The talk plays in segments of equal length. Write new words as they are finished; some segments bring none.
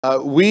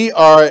We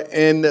are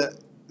in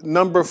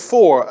number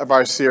 4 of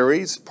our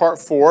series, part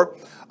 4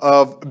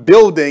 of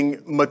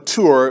building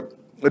mature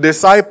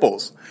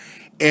disciples.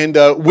 And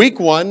week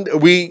 1,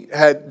 we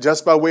had,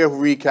 just by way of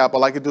recap, I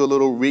like to do a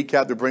little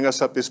recap to bring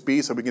us up to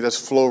speed so we can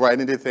just flow right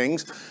into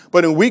things.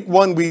 But in week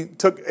 1, we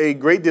took a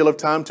great deal of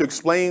time to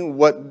explain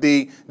what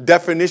the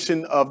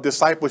definition of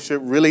discipleship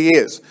really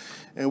is.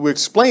 And we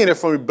explained it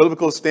from a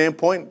biblical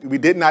standpoint. We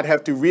did not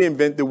have to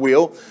reinvent the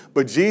wheel,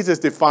 but Jesus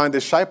defined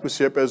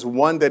discipleship as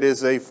one that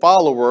is a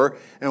follower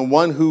and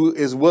one who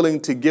is willing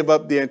to give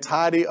up the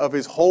entirety of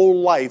his whole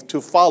life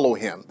to follow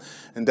him.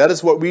 And that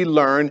is what we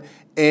learned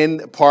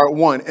in part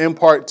 1. In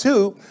part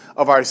 2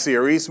 of our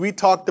series, we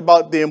talked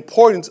about the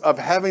importance of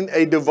having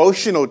a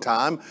devotional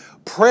time,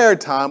 prayer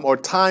time, or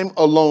time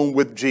alone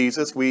with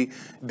Jesus. We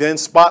then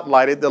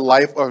spotlighted the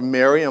life of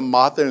Mary and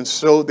Martha and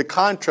showed the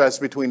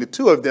contrast between the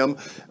two of them.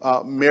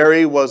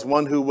 Mary was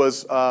one who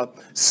was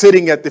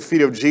sitting at the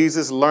feet of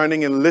Jesus,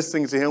 learning and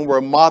listening to him,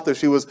 where Martha,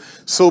 she was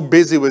so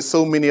busy with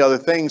so many other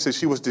things that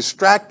she was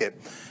distracted.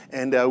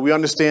 And we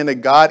understand that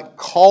God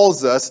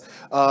calls us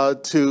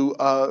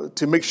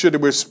to make sure that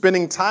we're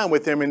spending time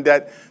with him, and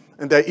that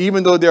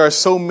even though there are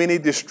so many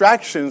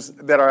distractions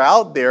that are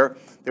out there,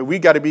 that we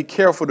got to be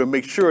careful to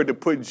make sure to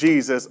put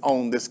Jesus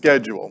on the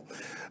schedule.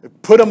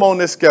 Put him on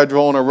the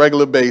schedule on a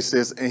regular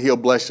basis, and he'll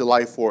bless your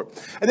life for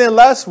it. And then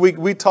last week,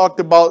 we talked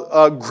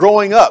about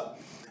growing up.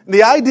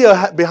 The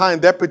idea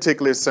behind that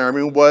particular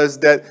sermon was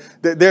that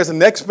there's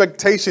an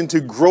expectation to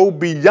grow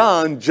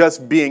beyond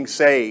just being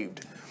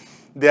saved.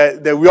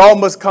 That we all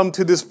must come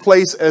to this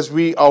place as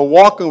we are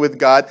walking with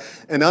God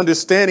and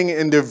understanding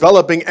and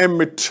developing and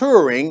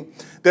maturing,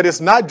 that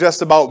it's not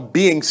just about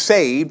being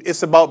saved,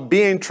 it's about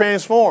being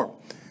transformed.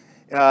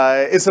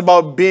 It's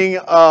about being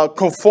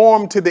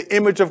conformed to the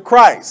image of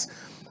Christ.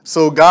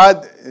 So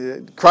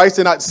Christ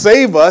did not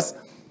save us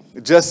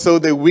just so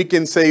that we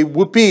can say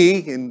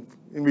whoopee and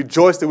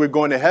rejoice that we're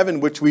going to heaven,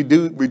 which we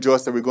do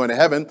rejoice that we're going to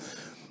heaven.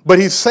 But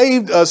he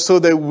saved us so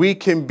that we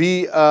can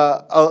be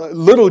a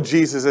little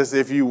Jesus,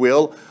 if you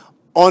will,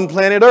 on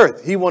planet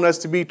Earth. He wants us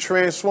to be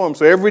transformed.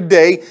 So every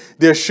day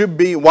there should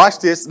be, watch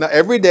this, now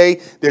every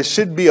day there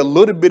should be a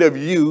little bit of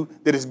you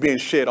that is being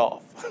shed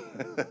off.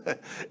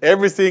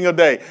 Every single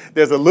day.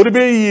 There's a little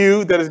bit of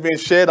you that is being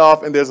shed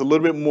off, and there's a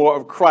little bit more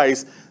of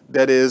Christ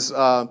that is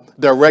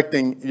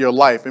directing your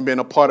life and being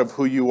a part of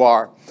who you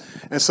are.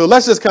 And so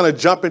let's just kind of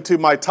jump into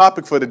my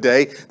topic for the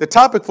day. The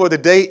topic for the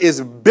day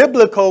is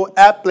biblical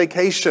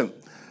application.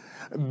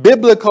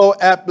 Biblical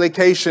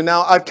application.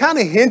 Now, I've kind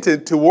of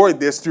hinted toward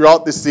this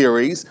throughout the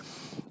series,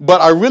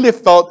 but I really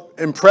felt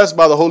impressed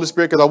by the Holy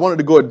Spirit because I wanted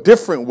to go a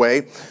different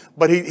way.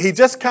 But he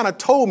just kind of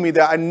told me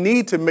that I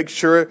need to make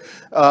sure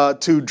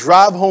to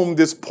drive home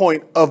this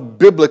point of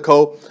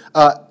biblical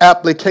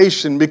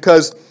application,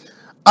 because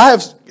I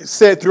have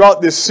said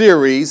throughout this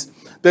series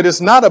that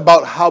it's not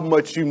about how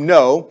much you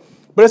know,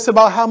 but it's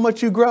about how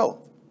much you grow.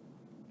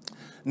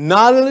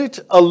 Knowledge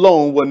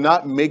alone will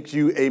not make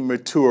you a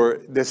mature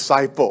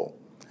disciple.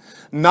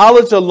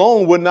 Knowledge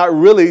alone will not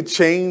really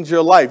change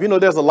your life. You know,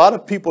 there's a lot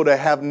of people that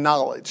have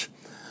knowledge,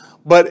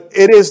 but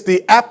it is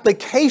the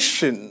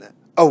application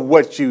of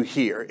what you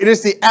hear. It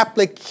is the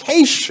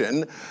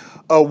application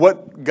of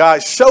what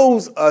God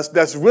shows us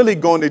that's really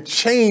going to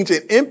change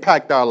and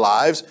impact our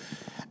lives,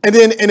 and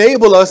then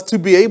enable us to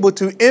be able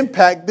to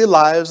impact the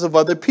lives of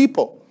other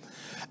people.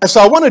 And so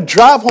I want to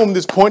drive home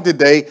this point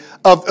today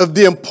of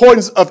the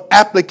importance of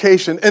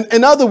application. And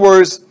in other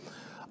words,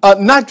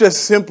 not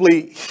just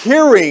simply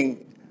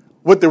hearing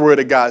what the Word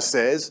of God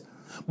says,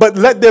 but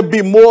let there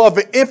be more of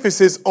an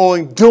emphasis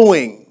on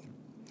doing.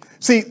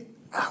 See,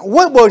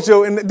 what was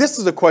and this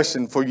is a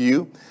question for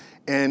you,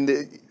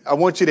 and I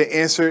want you to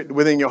answer it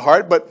within your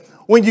heart. But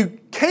when you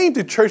came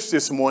to church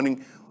this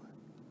morning,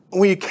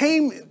 when you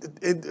came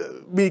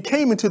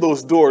into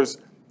those doors,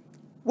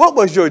 what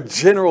was your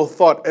general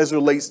thought as it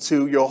relates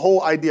to your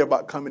whole idea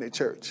about coming to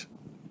church?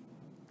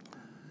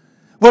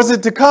 Was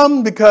it to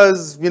come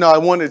because, I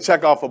wanted to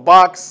check off a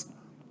box?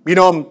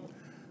 I'm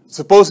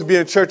supposed to be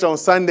in church on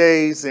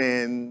Sundays,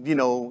 and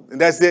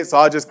that's it. So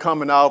I'll just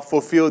come and I'll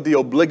fulfill the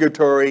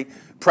obligatory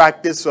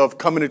practice of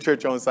coming to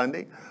church on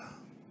Sunday.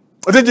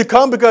 Or did you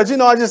come because,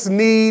 I just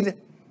need,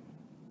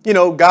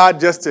 God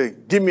just to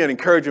give me an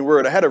encouraging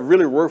word. I had a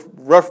really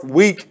rough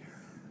week,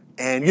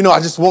 and, I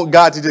just want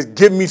God to just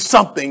give me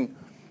something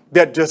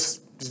that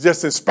just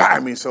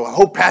inspire me. So I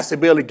hope Pastor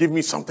Bill will give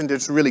me something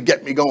that's really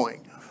get me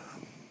going.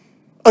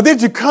 Or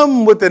did you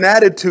come with an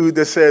attitude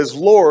that says,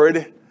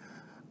 Lord,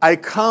 I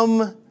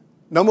come,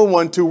 number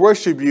one, to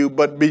worship you,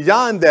 but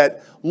beyond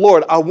that,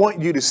 Lord, I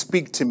want you to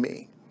speak to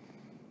me.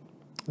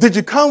 Did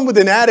you come with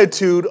an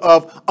attitude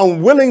of,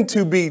 I'm willing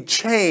to be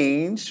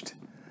changed?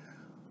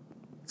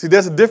 See,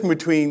 there's a difference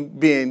between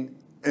being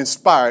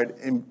inspired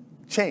and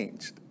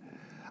changed.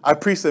 I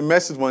preached a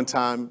message one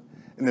time,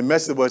 and the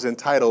message was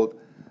entitled,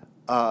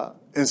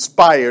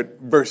 Inspired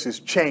versus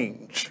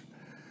Change.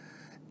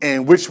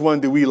 And which one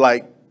do we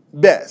like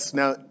best?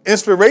 Now,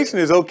 inspiration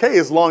is okay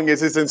as long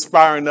as it's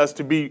inspiring us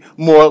to be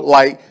more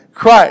like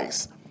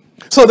Christ.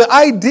 So the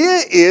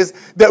idea is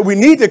that we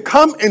need to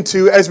come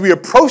into, as we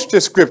approach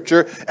the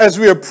scripture, as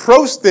we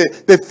approach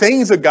the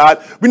things of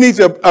God, we need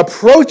to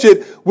approach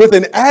it with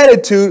an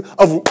attitude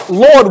of,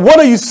 Lord, what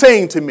are you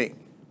saying to me?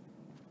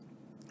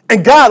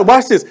 And God,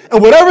 watch this.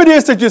 And whatever it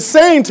is that you're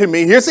saying to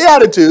me, here's the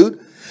attitude.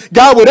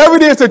 God, whatever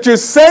it is that you're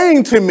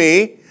saying to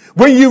me,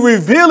 when you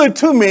reveal it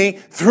to me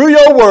through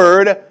your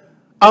word,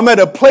 I'm at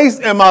a place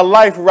in my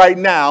life right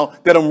now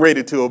that I'm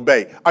ready to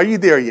obey. Are you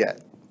there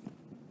yet?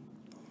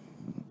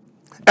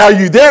 Are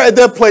you there at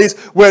that place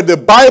where the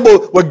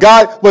Bible, where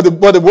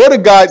the word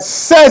of God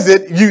says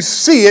it, you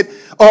see it,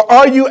 or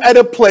are you at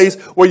a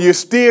place where you're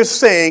still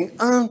saying,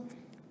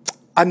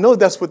 I know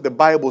that's what the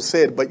Bible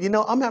said, but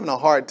I'm having a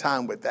hard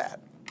time with that.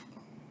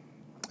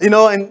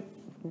 And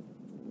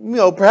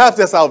perhaps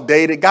that's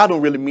outdated. God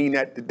don't really mean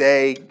that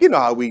today. You know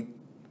how we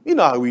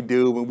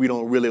do when we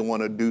don't really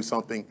want to do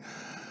something,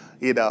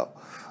 because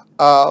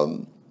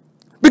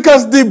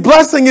the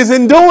blessing is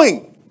in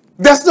doing.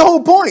 That's the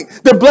whole point.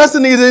 The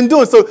blessing is in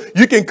doing. So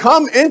you can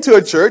come into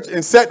a church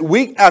and sit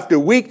week after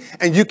week,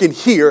 and you can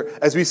hear,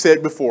 as we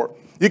said before,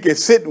 you can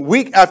sit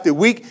week after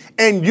week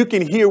and you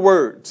can hear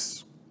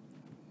words.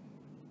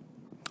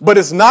 But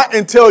it's not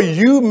until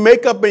you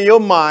make up in your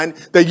mind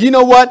that, you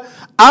know what?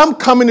 I'm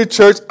coming to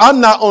church.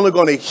 I'm not only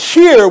going to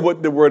hear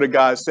what the word of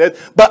God said,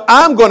 but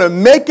I'm going to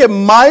make it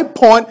my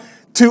point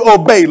to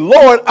obey.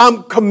 Lord,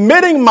 I'm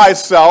committing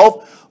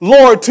myself,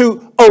 Lord,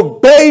 to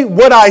obey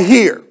what I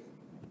hear.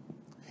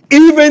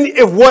 Even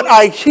if what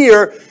I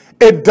hear,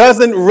 it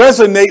doesn't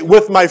resonate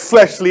with my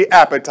fleshly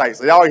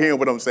appetites. Y'all hearing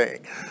what I'm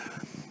saying?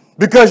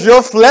 Because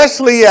your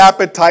fleshly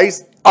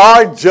appetites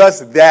are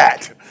just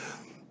that.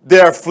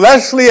 They're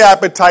fleshly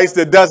appetites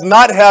that does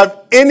not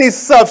have any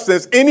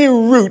substance, any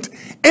root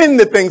in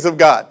the things of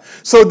God.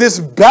 So this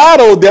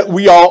battle that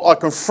we all are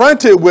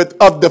confronted with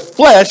of the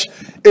flesh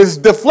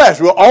is the flesh.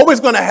 We're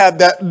always going to have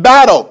that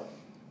battle.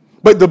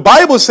 But the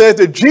Bible says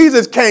that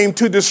Jesus came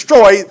to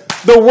destroy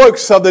the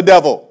works of the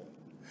devil.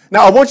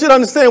 Now, I want you to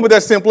understand what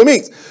that simply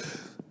means.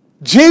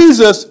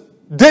 Jesus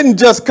didn't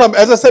just come,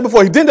 as I said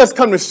before, he didn't just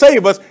come to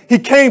save us. He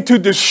came to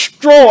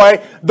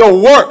destroy the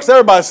works.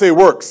 Everybody say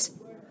works.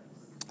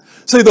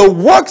 See, the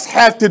works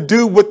have to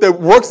do with the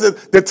works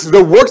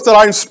that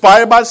are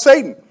inspired by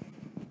Satan.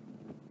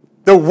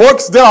 The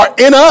works that are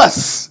in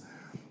us.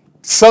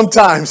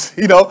 Sometimes,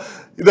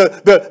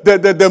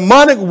 the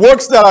demonic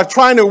works that are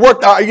trying to work,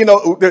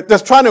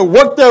 that's trying to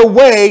work their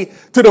way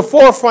to the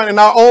forefront in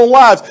our own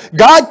lives.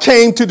 God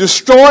came to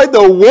destroy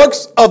the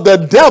works of the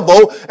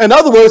devil. In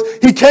other words,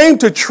 he came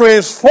to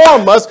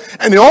transform us.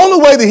 And the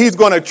only way that he's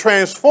going to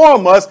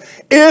transform us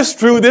is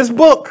through this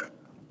book.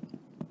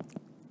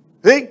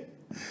 See?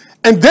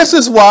 And this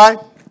is why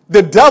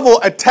the devil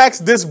attacks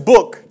this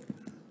book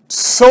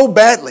so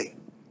badly.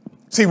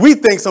 See, we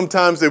think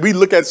sometimes that we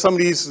look at some of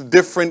these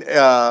different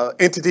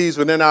entities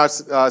within our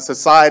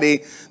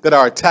society that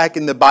are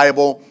attacking the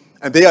Bible,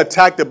 and they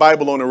attack the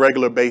Bible on a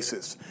regular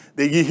basis.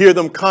 You hear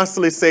them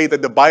constantly say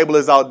that the Bible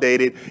is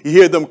outdated. You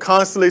hear them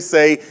constantly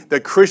say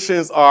that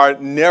Christians are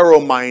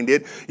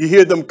narrow-minded. You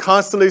hear them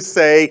constantly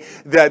say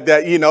that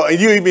and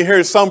you even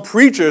hear some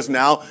preachers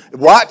now,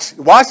 watch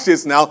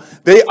this now,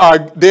 they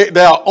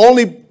are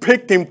only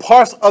picking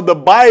parts of the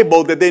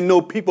Bible that they know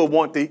people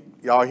want to,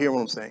 y'all hear what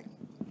I'm saying?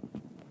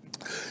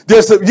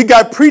 You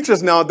got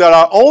preachers now that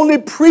are only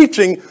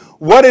preaching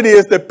what it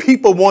is that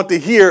people want to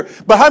hear.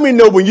 But how many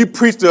know when you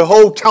preach the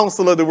whole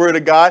counsel of the word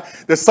of God,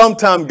 that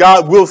sometimes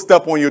God will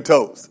step on your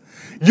toes?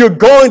 You're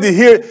going to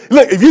hear,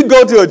 look, if you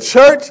go to a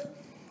church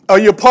or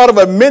you're part of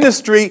a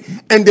ministry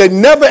and you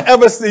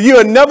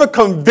are never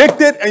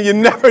convicted and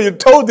you're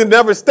told to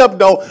never step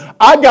on,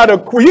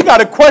 you got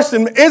to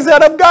question, is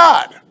that of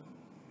God?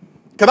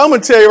 Because I'm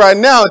going to tell you right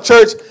now,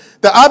 church,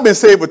 that I've been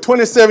saved for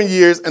 27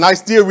 years and I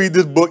still read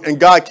this book and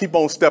God keep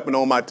on stepping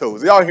on my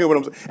toes. Y'all hear what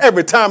I'm saying?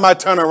 Every time I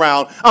turn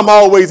around,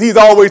 he's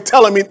always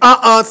telling me,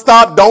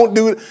 stop, don't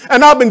do it.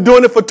 And I've been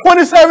doing it for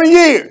 27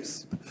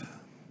 years.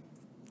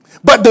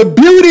 But the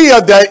beauty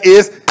of that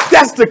is,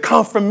 that's the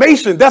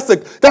confirmation.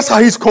 That's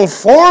how he's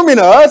conforming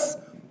us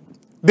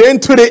then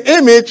to the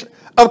image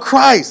of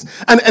Christ.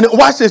 And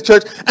watch this,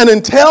 church. And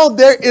until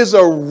there is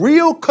a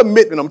real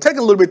commitment, I'm taking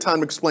a little bit of time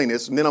to explain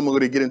this, and then I'm going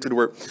to get into the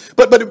word.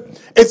 But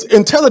it's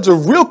until it's a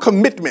real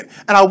commitment,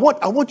 and I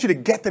want you to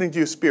get that into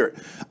your spirit.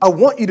 I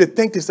want you to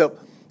think to yourself,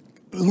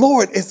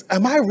 Lord,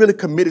 am I really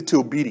committed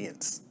to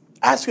obedience?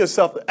 Ask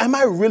yourself, am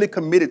I really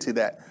committed to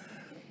that?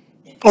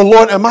 Or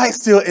Lord, am I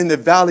still in the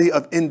valley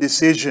of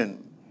indecision?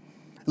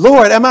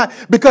 Lord,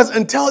 because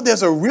until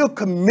there's a real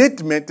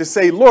commitment to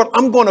say, Lord,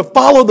 I'm going to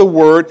follow the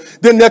word,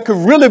 then there could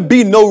really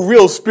be no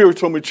real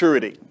spiritual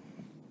maturity.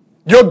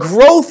 Your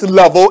growth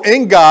level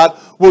in God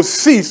will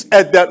cease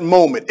at that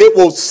moment. It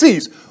will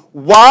cease.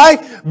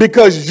 Why?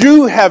 Because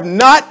you have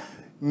not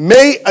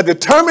made a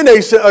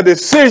determination, a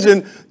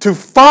decision to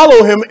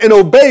follow him and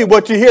obey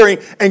what you're hearing.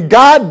 And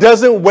God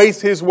doesn't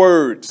waste his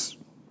words.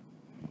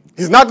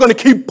 He's not going to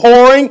keep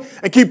pouring,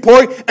 and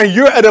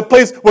you're at a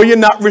place where you're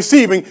not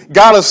receiving.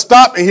 God will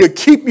stop, and he'll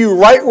keep you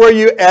right where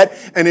you're at.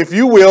 And if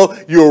you will,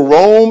 you'll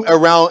roam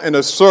around in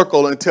a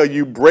circle until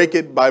you break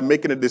it by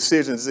making a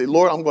decision. Say,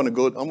 Lord, I'm going to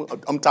go.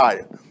 I'm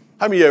tired.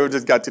 How many of you ever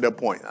just got to that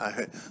point?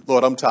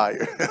 Lord, I'm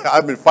tired.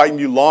 I've been fighting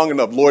you long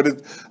enough.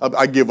 Lord,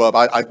 I give up.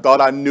 I thought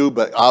I knew,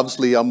 but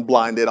obviously I'm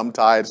blinded. I'm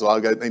tired, so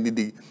I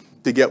need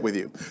to get with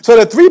you. So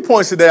there are 3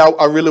 points today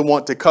I really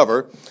want to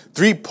cover.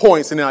 3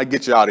 points, and then I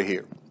get you out of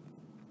here.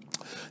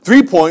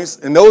 3 points,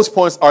 and those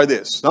points are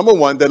this. Number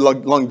one, the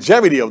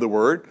longevity of the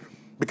word,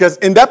 because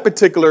in that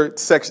particular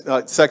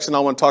section I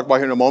want to talk about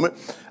here in a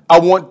moment, I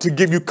want to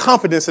give you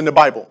confidence in the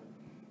Bible.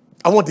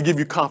 I want to give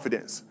you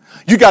confidence.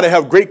 You got to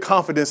have great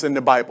confidence in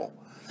the Bible.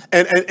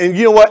 And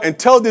you know what?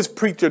 Until this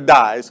preacher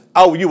dies,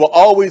 you will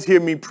always hear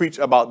me preach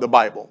about the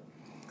Bible.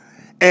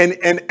 And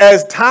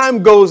as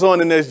time goes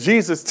on and as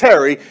Jesus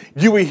tarry,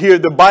 you will hear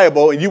the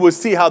Bible and you will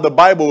see how the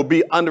Bible will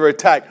be under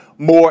attack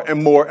more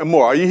and more and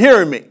more. Are you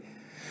hearing me?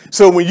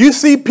 So when you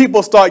see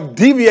people start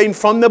deviating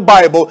from the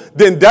Bible,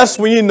 then that's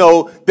when you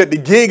know that the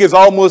gig is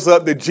almost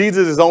up, that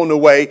Jesus is on the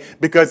way,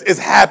 because it's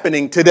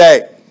happening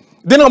today.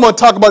 Then I'm going to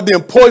talk about the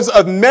importance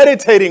of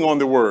meditating on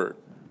the word.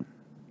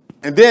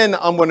 And then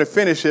I'm going to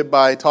finish it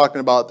by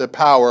talking about the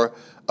power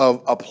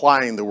of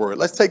applying the word.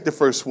 Let's take the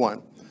first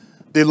one,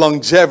 the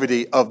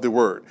longevity of the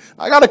word.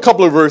 I got a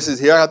couple of verses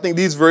here. I think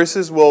these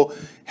verses will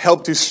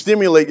help to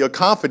stimulate your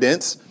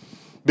confidence,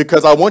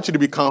 because I want you to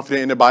be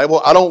confident in the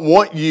Bible. I don't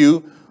want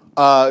you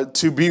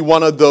to be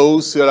one of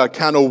those that are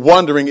kind of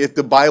wondering if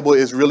the Bible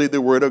is really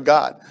the word of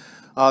God.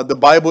 The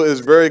Bible is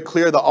very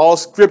clear that all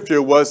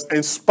scripture was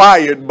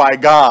inspired by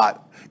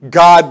God.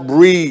 God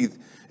breathed,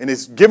 and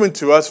it's given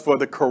to us for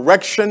the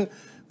correction,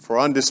 for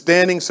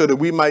understanding, so that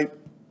we might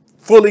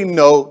fully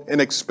know and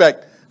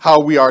expect how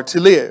we are to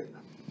live.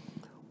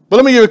 But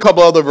let me give you a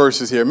couple other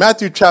verses here.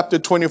 Matthew chapter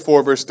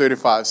 24, verse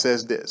 35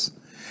 says this: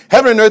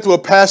 Heaven and earth will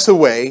pass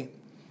away,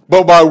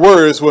 but my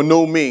words will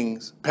no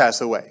means pass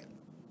away.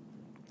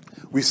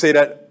 We say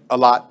that a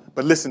lot,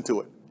 but listen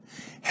to it.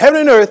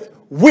 Heaven and earth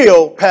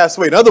will pass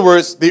away. In other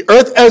words, the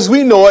earth as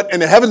we know it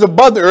and the heavens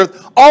above the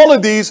earth, all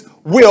of these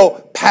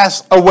will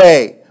pass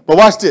away. But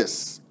watch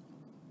this.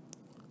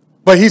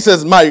 But he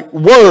says, my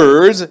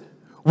words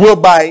will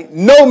by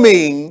no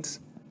means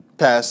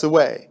pass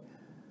away.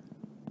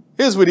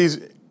 Here's what he's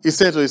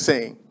essentially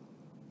saying: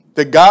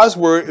 that God's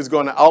word is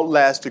going to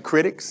outlast the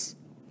critics.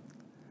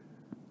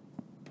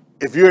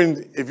 If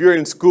you're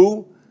in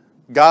school,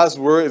 God's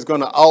word is going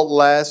to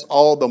outlast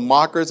all the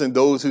mockers and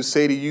those who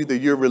say to you that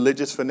you're a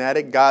religious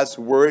fanatic. God's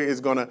word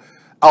is going to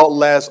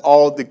outlast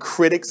all the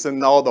critics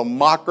and all the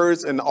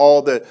mockers and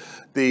all the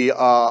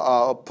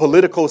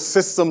political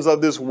systems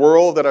of this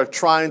world that are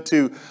trying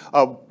to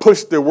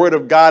push the word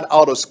of God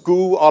out of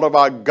school, out of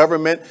our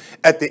government.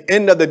 At the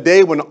end of the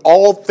day, when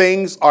all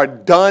things are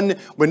done,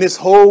 when this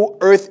whole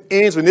earth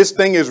ends, when this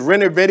thing is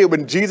renovated,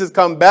 when Jesus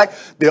comes back,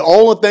 the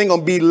only thing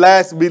going to be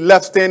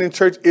left standing,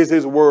 church, is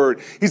his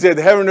word. He said,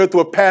 heaven and earth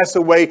will pass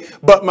away,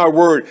 but my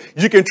word.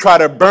 You can try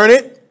to burn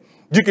it.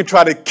 You can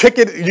try to kick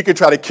it. You can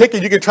try to kick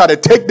it. You can try to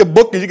take the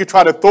book and you can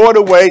try to throw it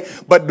away.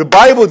 But the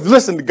Bible,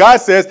 listen,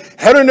 God says,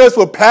 heaven and earth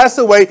will pass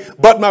away,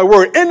 but my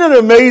word. Isn't it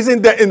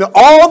amazing that in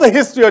all the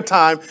history of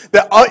time,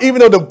 that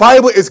even though the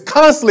Bible is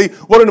constantly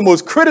one of the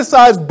most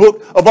criticized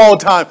books of all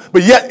time,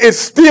 but yet it's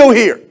still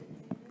here.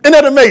 Isn't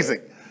that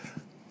amazing?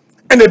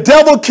 And the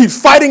devil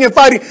keeps fighting and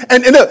fighting.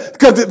 And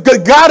because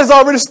God has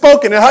already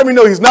spoken. And how many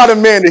know he's not a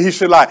man that he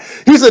should lie?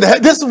 He said,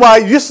 this is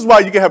why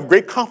you can have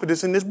great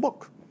confidence in this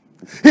book.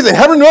 He said,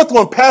 heaven and earth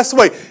will pass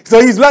away.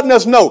 So he's letting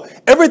us know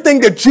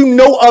everything that you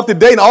know of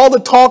today, and all the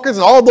talkers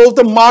and all those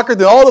the mockers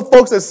and all the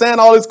folks that saying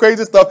all this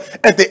crazy stuff.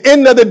 At the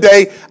end of the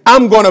day,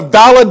 I'm going to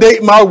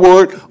validate my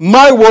word.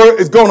 My word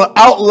is going to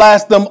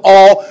outlast them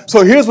all.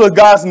 So here's what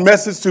God's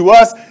message to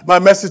us, my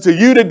message to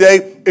you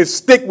today, is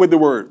stick with the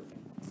word.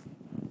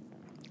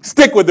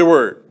 Stick with the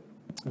word.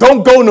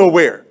 Don't go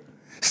nowhere.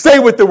 Stay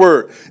with the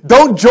word.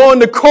 Don't join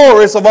the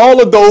chorus of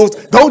all of those.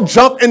 Don't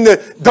jump in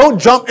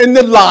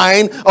the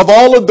line of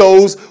all of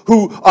those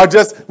who are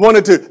just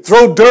wanted to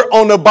throw dirt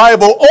on the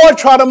Bible or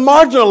try to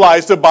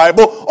marginalize the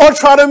Bible or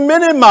try to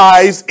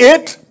minimize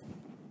it.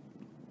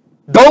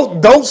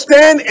 Don't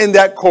stand in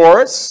that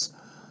chorus.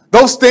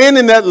 Don't stand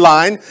in that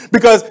line,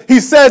 because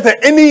he says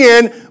that in the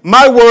end,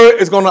 my word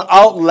is going to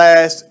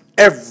outlast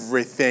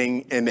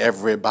everything and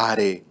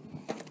everybody.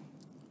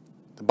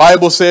 The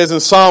Bible says in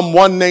Psalm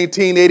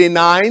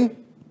 119:89,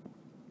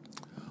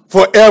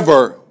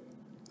 forever,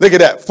 look at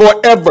that,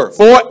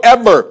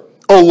 forever,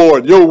 O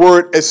Lord, your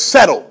word is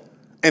settled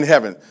in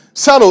heaven.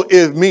 Settled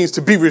means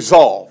to be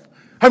resolved.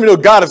 How many know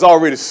God has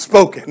already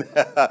spoken?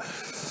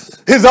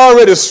 He's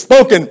already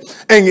spoken,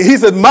 and he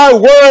said, my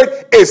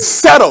word is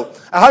settled.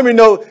 How many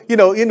know,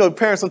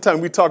 parents,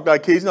 sometimes we talk to our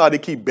kids, how they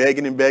keep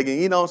begging and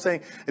begging, you know what I'm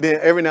saying? And then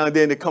every now and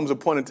then there comes a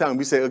point in time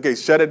we say, okay,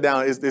 shut it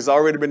down. It's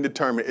already been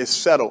determined. It's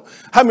settled.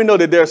 How many know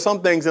that there are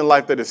some things in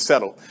life that is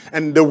settled?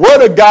 And the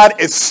word of God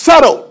is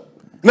settled.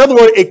 In other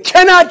words, it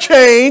cannot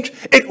change,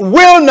 it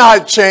will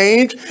not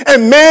change,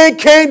 and man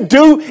can't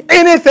do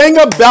anything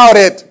about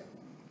it.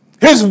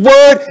 His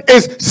word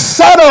is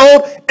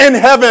settled in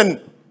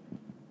heaven.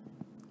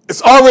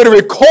 It's already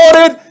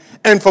recorded,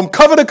 and from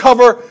cover to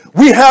cover,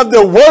 we have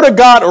the word of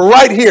God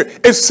right here.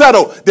 It's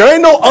settled. There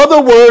ain't no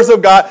other words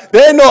of God.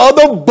 There ain't no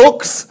other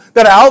books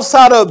that are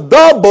outside of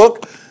the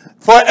book.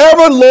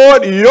 Forever,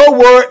 Lord, your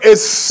word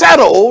is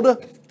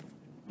settled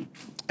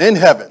in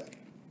heaven.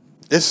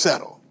 It's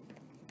settled.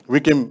 We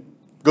can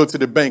go to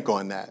the bank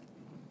on that.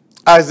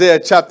 Isaiah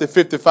chapter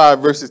 55,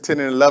 verses 10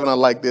 and 11, I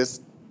like this.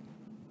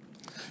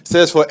 It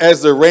says, for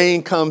as the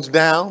rain comes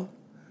down,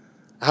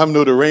 I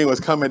know the rain was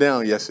coming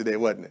down yesterday,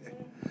 wasn't it?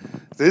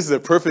 So this is a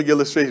perfect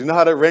illustration. You know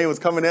how that rain was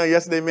coming down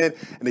yesterday, man?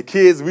 And the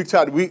kids,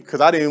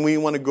 because I didn't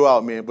even want to go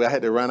out, man, but I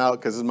had to run out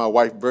because it's my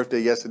wife's birthday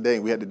yesterday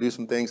and we had to do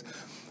some things.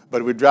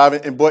 But we're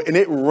driving, and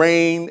it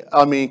rained,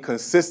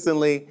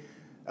 consistently,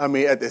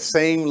 at the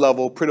same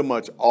level pretty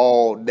much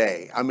all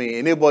day. And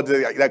it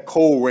wasn't like that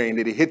cold rain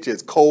that it hit you.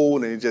 It's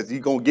cold and you're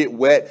going to get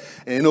wet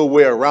and there's no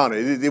way around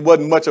it. It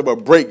wasn't much of a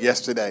break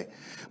yesterday.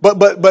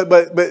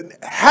 But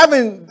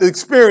having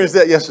experienced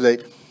that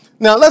yesterday,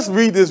 now let's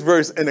read this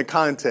verse in the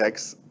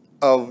context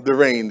of the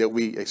rain that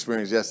we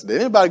experienced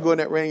yesterday. Anybody go in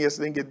that rain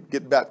yesterday and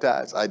get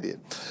baptized? I did.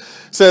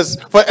 It says,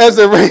 for as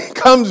the rain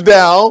comes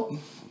down,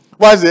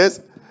 watch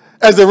this,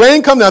 as the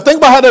rain comes down, think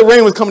about how that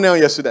rain was coming down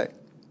yesterday.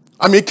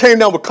 It came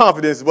down with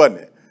confidence,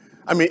 wasn't it?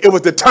 It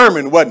was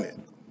determined, wasn't it?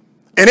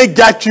 And it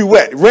got you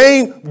wet.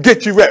 Rain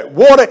gets you wet.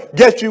 Water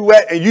gets you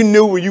wet, and you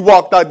knew when you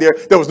walked out there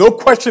was no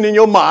question in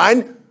your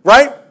mind,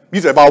 right?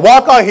 You said, if I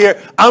walk out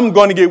here, I'm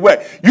going to get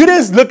wet. You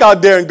didn't look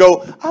out there and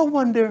go, I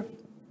wonder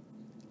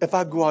if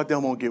I go out there,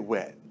 I'm going to get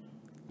wet.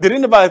 Did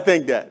anybody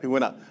think that? He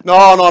went out.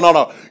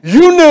 No.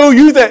 You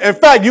knew, in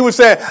fact, you were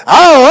saying,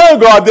 I don't want to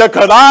go out there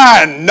because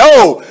I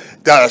know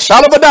the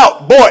shot of a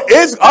doubt. Boy,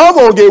 I'm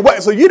going to get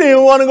wet. So you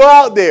didn't want to go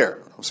out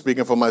there. I'm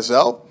speaking for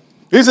myself.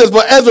 He says,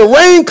 but as the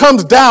rain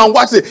comes down,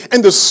 watch it,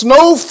 and the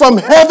snow from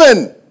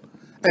heaven,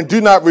 and do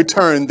not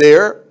return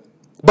there,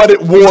 but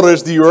it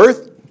waters the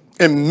earth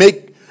and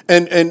make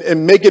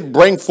it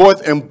bring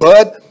forth and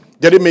bud,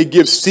 that it may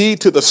give seed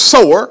to the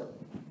sower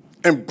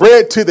and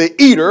bread to the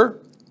eater.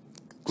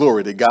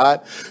 Glory to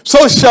God.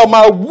 So shall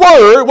my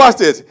word, watch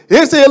this.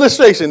 Here's the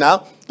illustration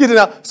now. Get it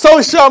now.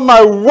 So shall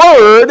my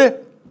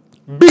word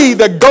be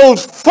that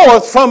goes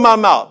forth from my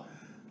mouth.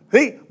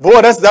 See,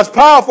 boy, that's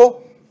powerful.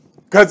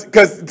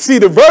 Because see,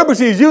 the verbiage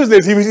he's using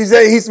is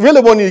he's really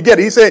wanting you to get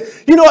it. He said,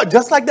 you know what,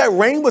 just like that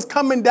rain was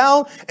coming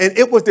down and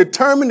it was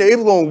determined that it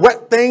was going to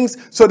wet things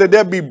so that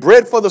there'd be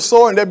bread for the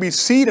sower and there'd be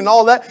seed and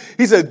all that.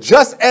 He said,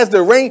 just as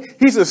the rain,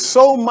 he said,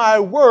 so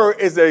my word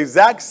is the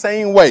exact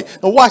same way.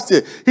 Now watch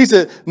this. He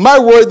said, my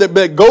word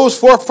that goes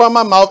forth from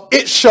my mouth,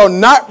 it shall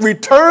not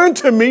return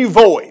to me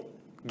void.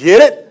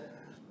 Get it?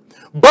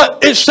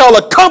 But it shall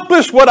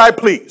accomplish what I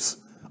please.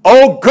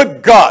 Oh,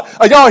 good God.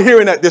 Are y'all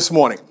hearing that this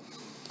morning?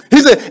 He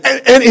said,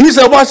 and he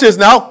said, watch this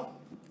now.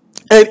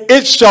 And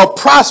it shall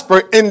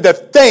prosper in the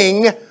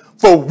thing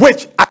for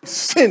which I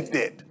sent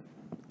it.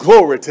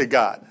 Glory to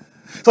God.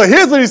 So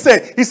here's what he's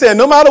saying. He said,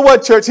 no matter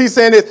what, church, he's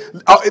saying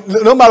it,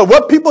 no matter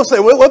what people say,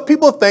 what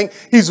people think,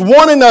 he's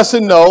wanting us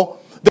to know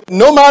that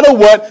no matter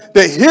what,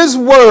 that his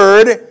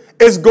word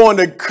is going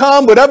to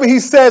come. Whatever he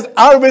says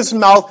out of his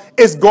mouth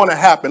is going to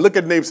happen. Look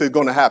at the neighbor, say it's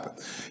going to happen.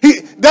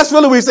 That's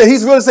really what he said.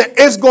 He's really saying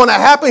it's going to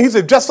happen. He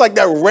said, just like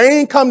that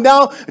rain come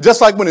down,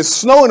 just like when it's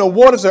snow and the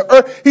waters of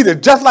earth. He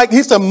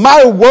said,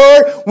 my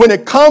word, when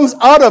it comes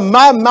out of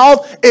my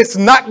mouth, it's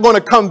not going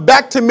to come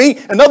back to me.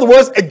 In other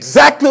words,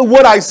 exactly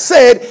what I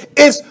said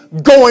is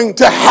going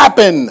to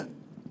happen.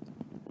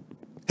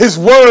 His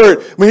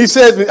word, when he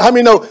says, how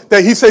many know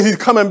that he says he's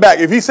coming back?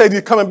 If he says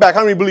he's coming back,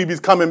 how many believe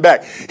he's coming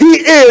back? He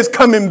is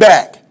coming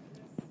back.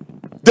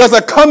 There's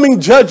a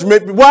coming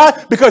judgment.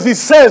 Why? Because he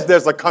says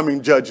there's a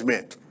coming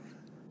judgment.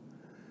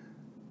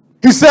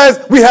 He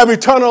says we have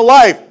eternal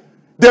life.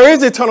 There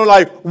is eternal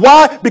life.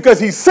 Why? Because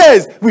he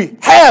says we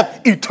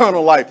have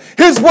eternal life.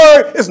 His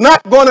word is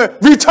not going to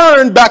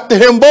return back to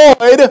him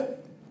void.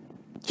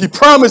 He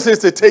promises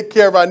to take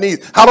care of our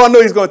needs. How do I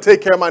know he's going to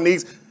take care of my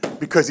needs?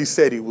 Because he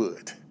said he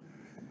would.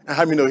 And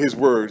how many know his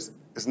words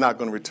is not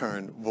going to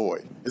return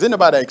void? Is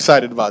anybody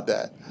excited about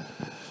that?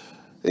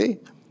 See?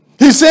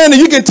 He's saying that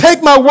you can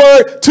take my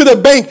word to the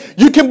bank.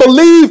 You can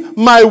believe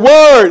my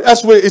word.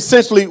 That's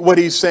essentially what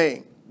he's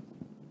saying.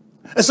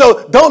 And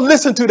so don't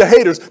listen to the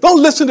haters.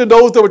 Don't listen to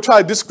those that will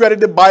try to discredit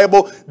the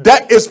Bible.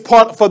 That is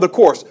part for the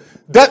course.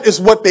 That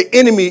is what the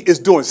enemy is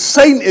doing.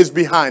 Satan is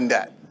behind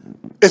that.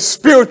 It's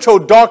spiritual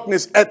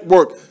darkness at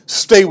work.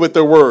 Stay with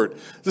the word.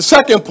 The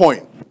second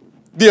point,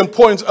 the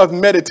importance of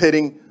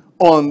meditating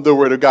on the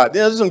word of God.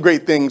 There's some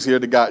great things here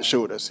that God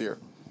showed us here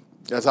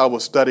as I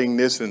was studying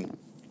this and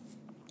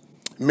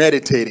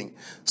meditating.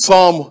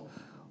 How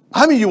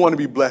many of you want to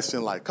be blessed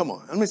in life? Come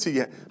on, let me see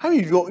you. How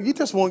many of you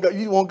just want God?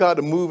 You want God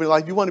to move in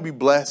life? You want to be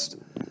blessed?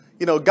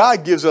 You know,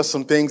 God gives us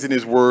some things in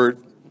his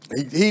word.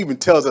 He even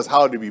tells us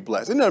how to be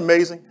blessed. Isn't that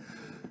amazing?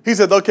 He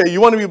said, okay, you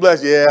want to be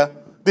blessed? Yeah.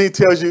 Then he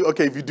tells you,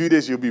 okay, if you do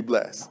this, you'll be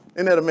blessed.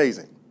 Isn't that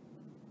amazing?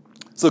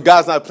 So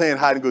God's not playing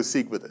hide and go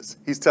seek with us.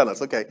 He's telling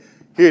us, okay,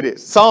 here it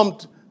is. Psalm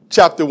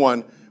chapter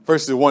 1,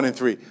 verses 1 and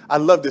 3. I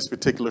love this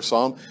particular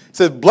psalm. It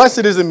says, blessed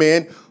is the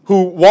man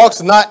who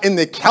walks not in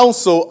the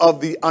counsel of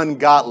the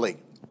ungodly.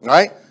 All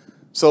right?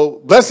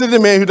 So blessed is the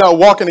man who does not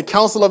walk in the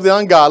counsel of the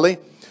ungodly,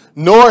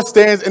 nor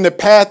stands in the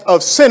path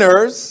of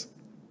sinners,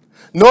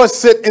 nor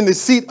sit in the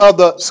seat of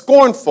the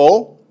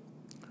scornful,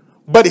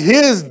 but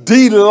his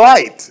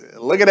delight.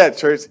 Look at that,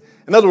 church.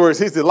 In other words,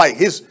 his delight,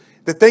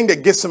 the thing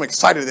that gets him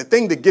excited, the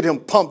thing that get him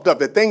pumped up,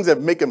 the things that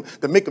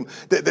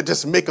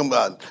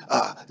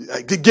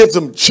gives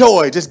him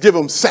joy, just give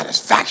him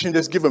satisfaction,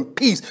 just give him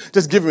peace,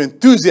 just give him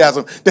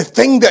enthusiasm. The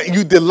thing that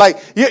you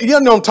delight, you know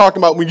what I'm talking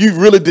about when you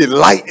really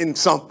delight in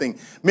something.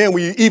 Man,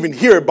 when you even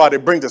hear about it,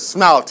 it brings a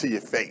smile to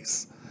your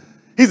face.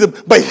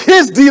 But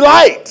his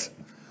delight,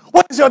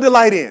 what is your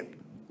delight in?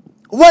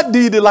 What do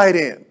you delight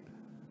in?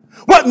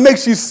 What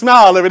makes you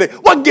smile every day?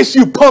 What gets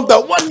you pumped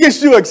up? What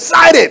gets you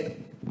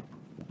excited?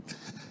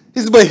 He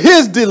says, but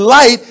his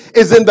delight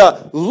is in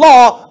the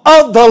law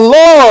of the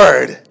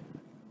Lord.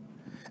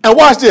 And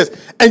watch this.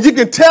 And you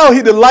can tell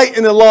he delight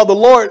in the law of the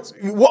Lord.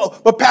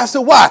 But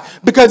Pastor, why?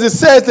 Because it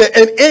says that,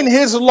 and in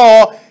his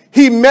law,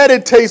 he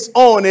meditates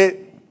on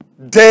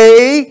it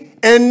day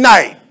and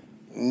night.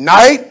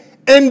 Night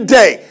and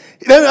day.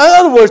 In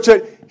other words,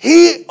 church,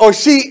 he or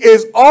she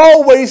is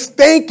always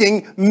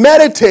thinking,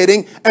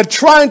 meditating, and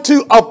trying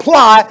to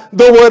apply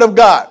the word of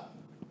God.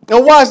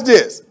 Now watch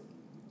this.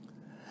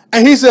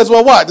 And he says,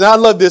 well, what? Now I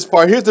love this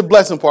part. Here's the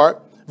blessing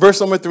part. Verse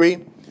number 3.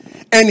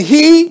 And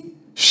he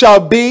shall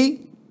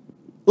be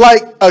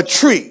like a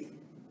tree.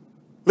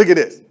 Look at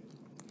this.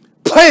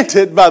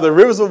 Planted by the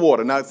rivers of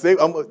water. Now,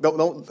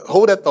 don't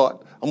hold that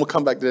thought. I'm going to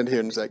come back to that here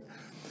in a second.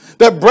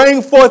 That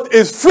bring forth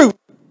its fruit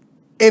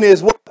in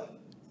his what?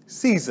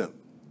 Season.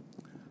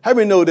 How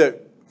many know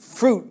that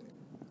fruit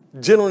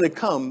generally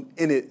come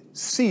in its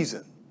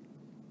season?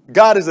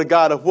 God is a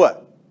God of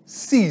what?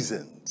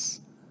 Seasons.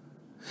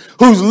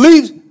 Whose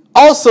leaves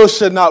also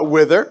should not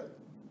wither,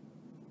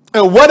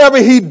 and whatever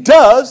he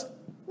does,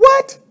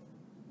 what?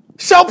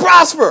 Shall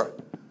prosper.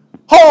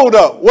 Hold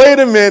up. Wait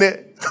a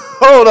minute.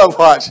 Hold up,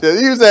 watch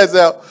this. Use that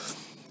sound.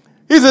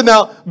 He said,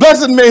 now,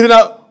 blessed man who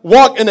not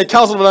walk in the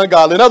counsel of the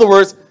ungodly. In other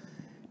words,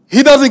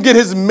 he doesn't get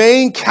his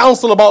main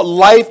counsel about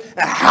life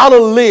and how to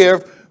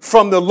live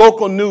from the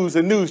local news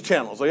and news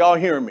channels. Are y'all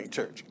hearing me,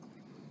 church?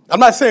 I'm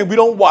not saying we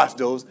don't watch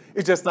those.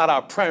 It's just not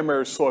our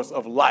primary source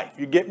of life.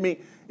 You get me?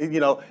 You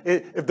know,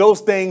 if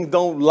those things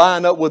don't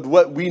line up with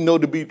what we know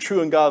to be true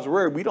in God's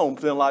word, we don't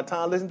spend a lot of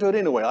time listening to it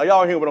anyway. Are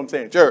y'all hearing what I'm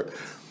saying, church?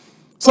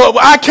 So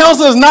our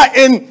counsel is not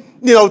in,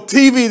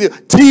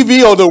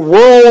 TV or the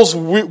world's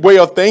way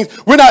of things.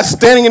 We're not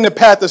standing in the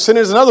path of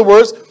sinners. In other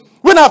words,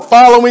 we're not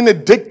following the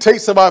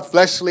dictates of our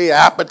fleshly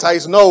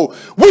appetites. No,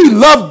 we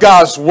love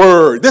God's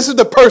word. This is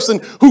the person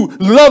who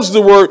loves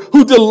the word,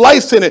 who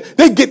delights in it.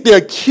 They get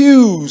their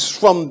cues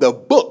from the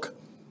book.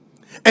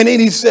 And then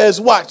he says,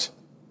 watch.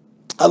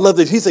 I love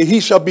this. He said, he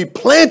shall be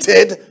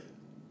planted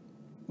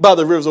by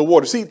the rivers of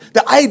water. See,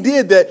 the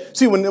idea that,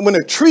 when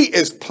a tree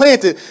is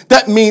planted,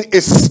 that means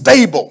it's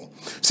stable.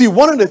 See,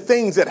 one of the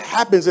things that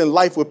happens in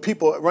life where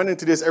people run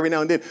into this every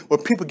now and then, where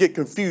people get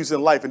confused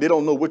in life and they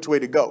don't know which way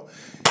to go.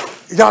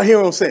 Y'all hear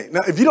what I'm saying? Now,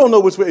 if you don't know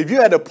which way, if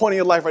you're at a point in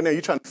your life right now,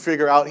 you're trying to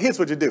figure out, here's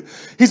what you do.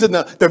 He said,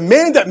 now, the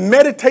man that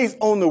meditates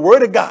on the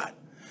word of God.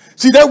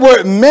 See, that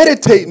word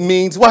meditate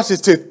means, watch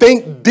this, to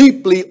think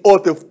deeply or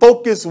to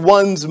focus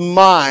one's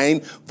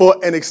mind for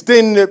an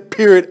extended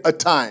period of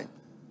time.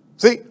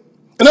 See?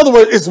 In other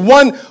words, it's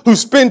one who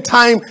spends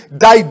time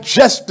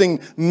digesting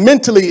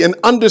mentally and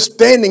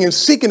understanding and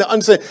seeking to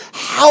understand,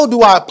 how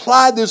do I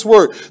apply this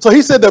word? So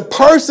he said the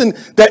person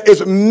that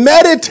is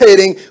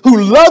meditating,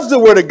 who loves the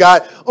word of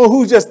God, or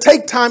who just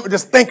take time and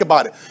just think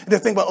about it. And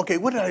just think about, okay,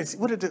 what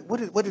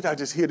did I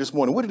just hear this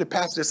morning? What did the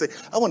pastor just say?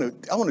 I want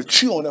to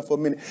chew on that for a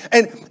minute.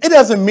 And it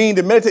doesn't mean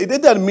to meditate.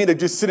 It doesn't mean that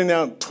just sitting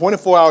down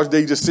 24 hours a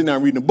day, just sitting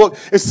down reading a book.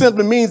 It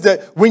simply means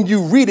that when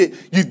you read it,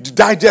 you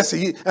digest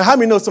it. And how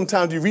many know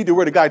sometimes you read the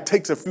word of God, it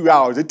takes a few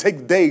hours, it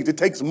takes days, it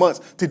takes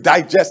months to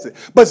digest it.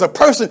 But it's a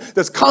person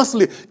that's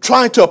constantly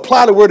trying to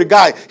apply the word of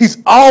God.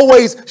 She's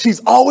always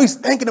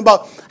thinking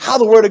about how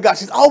the word of God,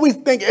 she's always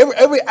thinking,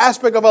 every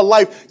aspect of her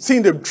life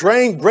seems to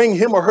bring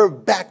him or her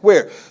back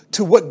where?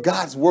 To what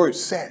God's word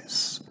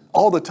says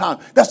all the time.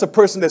 That's the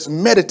person that's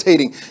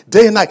meditating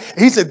day and night.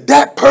 And he said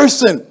that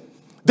person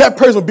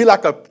would be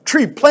like a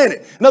tree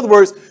planted. In other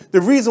words,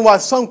 the reason why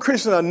some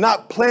Christians are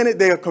not planted,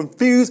 they are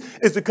confused,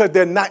 is because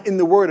they're not in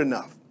the word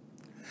enough.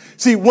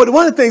 See, one of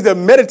the things that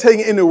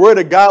meditating in the word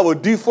of God will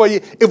do for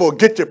you, it will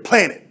get you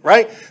planted,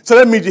 right? So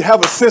that means you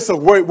have a sense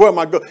of where am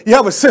I going? You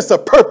have a sense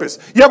of purpose.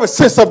 You have a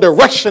sense of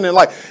direction in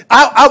life.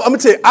 I'm going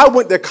to tell you, I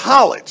went to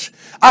college.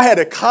 I had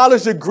a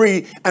college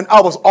degree and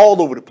I was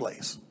all over the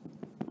place.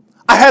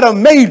 I had a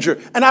major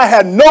and I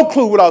had no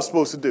clue what I was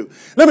supposed to do.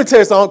 Let me tell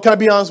you something. Can I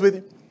be honest with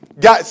you?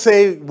 Got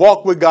saved,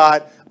 walked with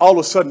God, all of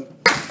a sudden,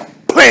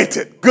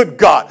 planted. Good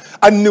God.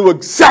 I knew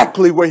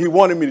exactly what he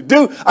wanted me to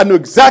do. I knew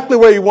exactly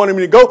where he wanted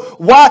me to go.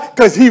 Why?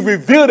 Because he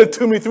revealed it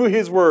to me through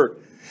his word.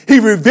 He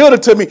revealed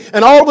it to me.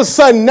 And all of a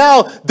sudden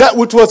now, that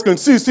which was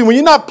confused. See, when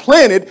you're not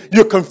planted,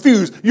 you're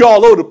confused. You're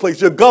all over the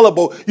place. You're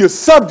gullible. You're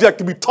subject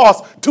to be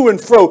tossed to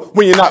and fro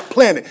when you're not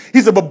planted.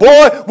 He said, but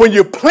boy, when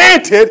you're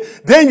planted,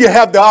 then you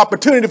have the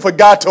opportunity for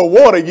God to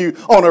water you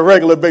on a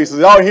regular basis.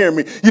 Y'all hear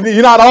me?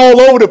 You're not all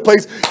over the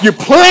place. You're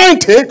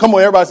planted. Come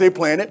on, everybody say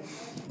planted.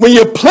 When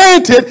you're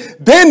planted,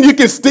 then you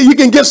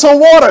can get some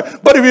water.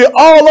 But if you're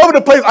all over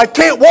the place, I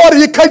can't water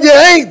you because you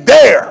ain't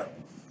there.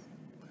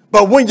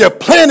 But when you're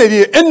planted,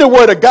 you're in the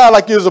word of God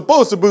like you're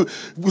supposed to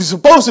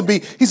be.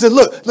 He said,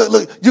 look,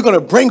 you're going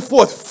to bring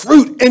forth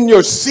fruit in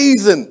your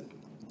season.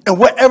 And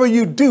whatever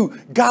you do,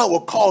 God will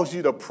cause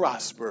you to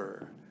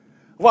prosper.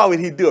 Why would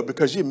he do it?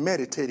 Because you're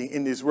meditating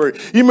in this word.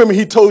 You remember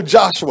he told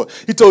Joshua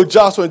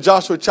in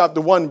Joshua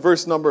chapter 1,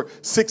 verse number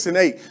 6 and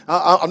 8.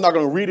 I'm not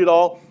going to read it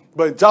all,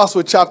 but in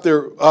Joshua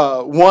chapter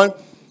 1,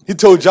 he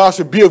told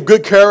Joshua, be of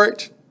good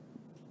courage.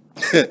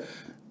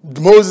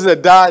 Moses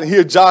had died, and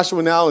here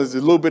Joshua now is a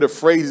little bit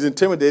afraid. He's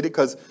intimidated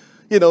because,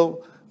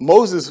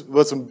 Moses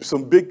was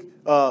some big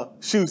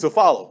shoes to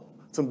follow,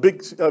 some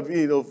big,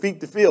 feet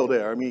to fill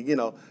there. I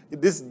mean,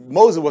 this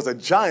Moses was a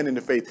giant in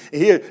the faith.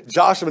 And here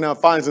Joshua now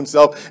finds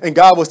himself, and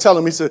God was telling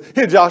him, he said,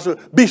 here, Joshua,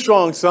 be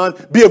strong, son,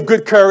 be of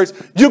good courage.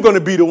 You're going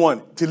to be the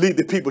one to lead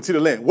the people to the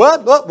land.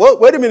 What?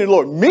 Wait a minute,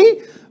 Lord.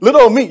 Me?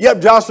 Little old me.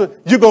 Yep, Joshua,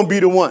 you're going to be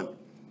the one.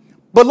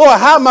 But Lord,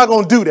 how am I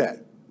going to do that?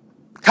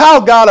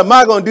 How, God, am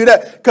I going to do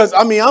that? Because,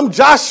 I'm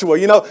Joshua,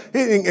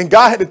 and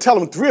God had to tell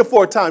him 3 or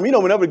 4 times.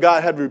 Whenever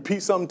God had to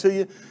repeat something to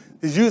you,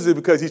 it's usually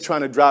because he's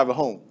trying to drive it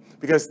home.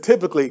 Because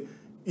typically,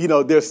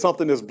 there's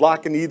something that's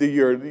blocking either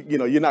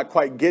you're not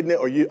quite getting it,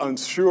 or you're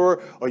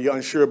unsure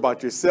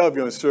about yourself,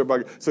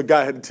 so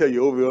God had to tell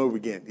you over and over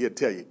again. He'll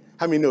tell you.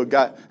 How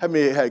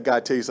many had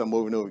God tell you something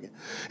over and over again?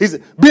 He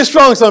said, be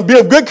strong, son, be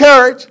of good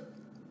courage.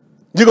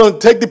 You're going to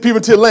take the people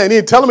to the land. He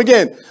tell them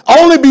again,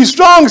 only be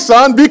strong,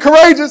 son. Be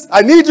courageous.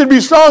 I need you to be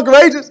strong,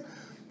 courageous.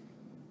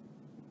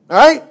 All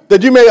right?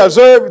 That you may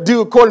observe, do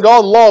according to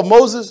all the law of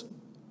Moses,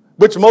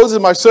 which Moses,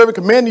 my servant,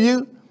 commanded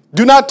you.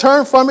 Do not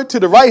turn from it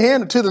to the right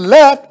hand or to the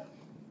left,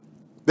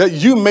 that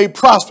you may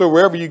prosper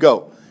wherever you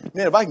go.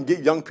 Man, if I can get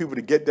young people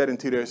to get that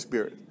into their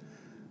spirit,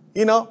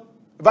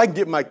 if I can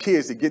get my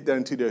kids to get that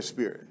into their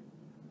spirit,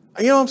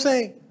 you know what I'm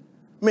saying?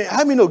 Man,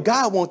 how many know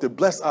God wants to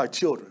bless our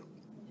children?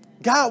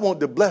 God wants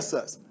to bless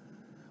us.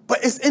 But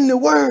it's in the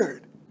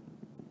word.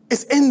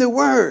 It's in the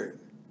word.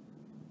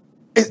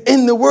 It's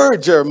in the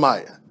word,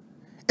 Jeremiah.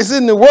 It's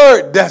in the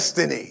word,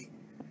 destiny.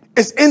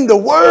 It's in the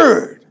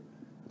word.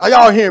 Are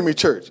y'all hearing me,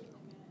 church?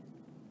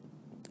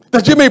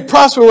 That you may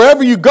prosper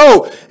wherever you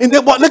go. And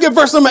then look at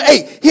verse number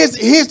 8.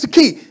 Here's the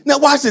key. Now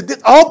watch it.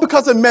 This, all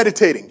because of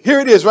meditating.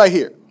 Here it is right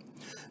here.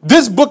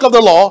 This book of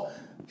the law,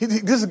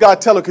 this is God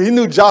telling, because he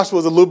knew Joshua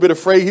was a little bit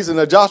afraid. He said,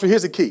 now Joshua,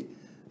 here's the key.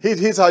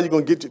 Here's how you're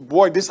going to get it.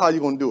 Boy, this is how you're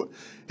going to do it.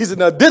 He said,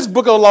 now this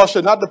book of the law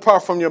shall not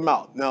depart from your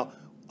mouth. Now,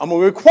 I'm going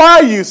to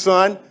require you,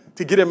 son,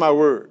 to get in my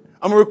word.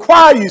 I'm going to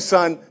require you,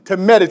 son, to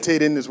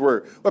meditate in this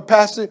word. But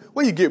pastor,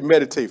 where you get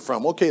meditate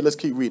from? Okay, let's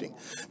keep reading.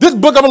 This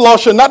book of the law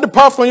shall not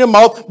depart from your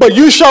mouth, but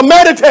you shall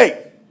meditate.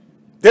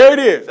 There it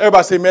is.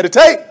 Everybody say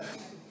meditate.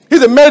 He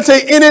said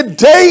meditate in it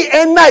day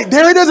and night.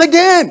 There it is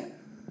again.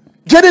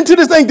 Get into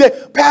this thing.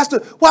 Pastor,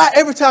 why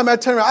every time I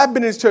turn around, I've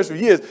been in this church for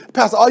years.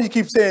 Pastor, all you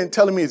keep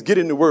telling me is get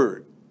in the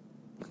word.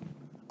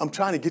 I'm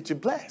trying to get you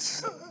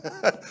blessed.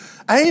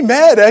 I ain't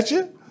mad at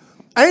you.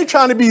 I ain't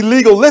trying to be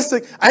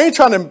legalistic. I ain't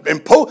trying to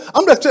impose.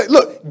 I'm just saying,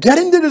 look, get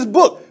into this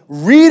book.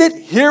 Read it,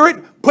 hear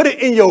it, put it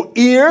in your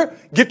ear.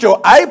 Get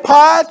your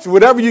iPods,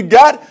 whatever you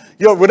got,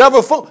 your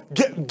whatever phone.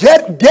 Get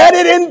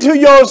it into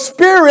your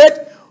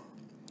spirit.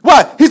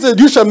 Why? He said,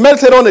 you shall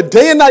meditate on it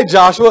day and night,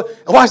 Joshua.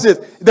 And watch this.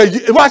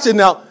 Watch it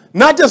now.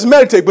 Not just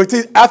meditate, but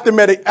after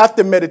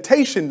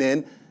meditation,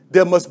 then,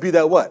 there must be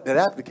that what? That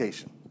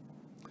application.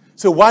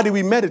 So why do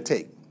we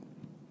meditate?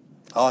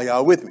 Oh,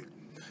 y'all with me?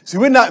 See,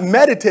 we're not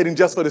meditating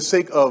just for the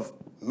sake of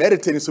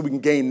meditating so we can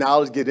gain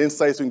knowledge, get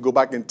insights, so we can go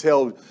back and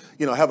tell,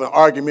 have an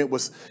argument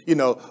with, have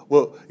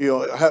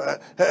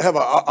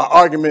an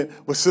argument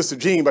with Sister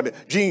Jean. But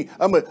Jean,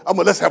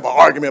 let's have an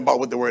argument about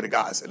what the Word of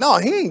God said. No,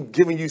 he ain't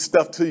giving you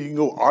stuff till you can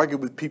go argue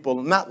with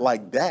people. Not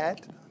like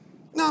that.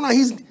 No,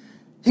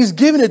 he's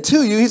giving it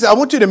to you. He said, I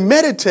want you to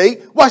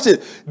meditate. Watch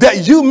it.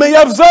 That you may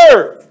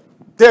observe.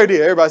 There it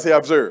is. Everybody say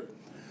observe.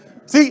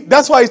 See,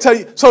 that's why he's telling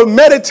you. So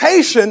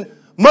meditation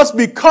must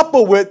be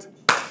coupled with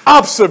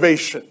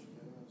observation,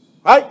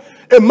 right?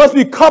 It must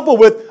be coupled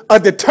with a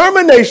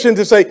determination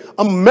to say,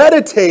 I'm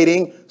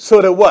meditating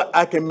so that what?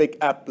 I can make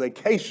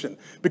application.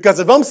 Because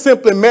if I'm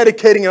simply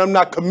meditating and I'm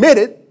not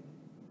committed,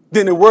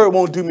 then the word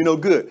won't do me no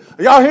good.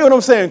 Y'all hear what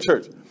I'm saying,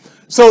 church?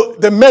 So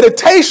the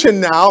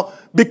meditation now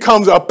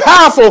becomes a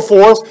powerful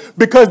force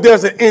because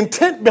there's an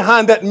intent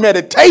behind that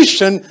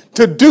meditation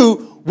to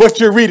do what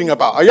you're reading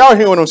about. Are y'all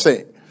hearing what I'm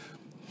saying?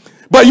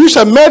 But you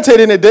shall meditate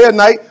in it day and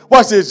night.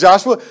 Watch this,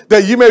 Joshua.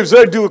 That you may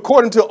observe, do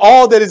according to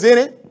all that is in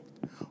it.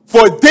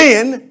 For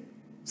then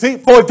See,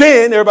 for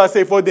then, everybody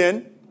say for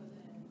then.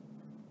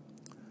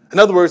 In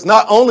other words,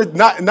 not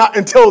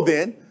until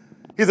then.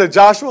 He said,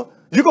 Joshua,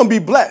 you're going to be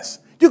blessed.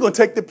 You're going to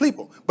take the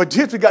people. But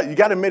here's what you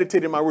got to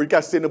meditate in my word. You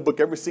got to sit in the book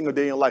every single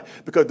day in your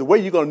life. Because the way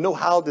you're going to know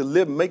how to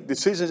live, make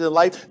decisions in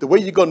life, the way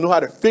you're going to know how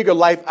to figure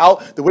life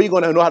out, the way you're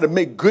going to know how to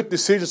make good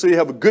decisions so you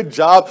have a good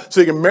job,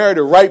 so you can marry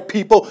the right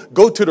people,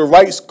 go to the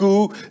right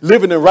school,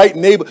 live in the right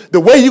neighborhood. The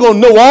way you're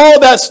going to know all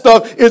that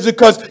stuff is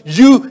because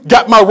you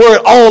got my word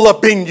all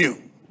up in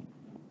you.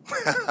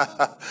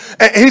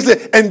 And he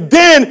said, and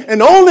then,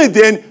 and only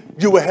then,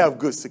 you will have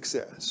good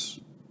success.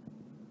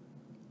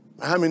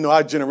 How many know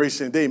our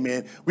generation today,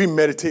 man, we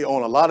meditate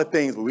on a lot of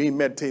things, but we ain't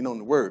meditating on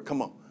the word.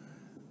 Come on.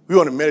 We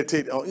want to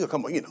meditate on,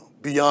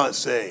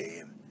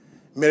 Beyonce.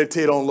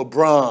 Meditate on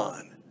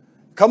LeBron.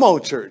 Come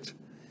on, church.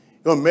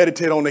 You want to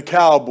meditate on the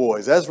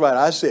Cowboys. That's right.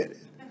 I said it.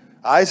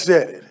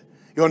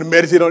 You want to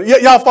meditate on,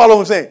 y'all follow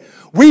what I'm saying?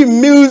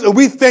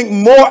 We think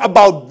more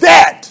about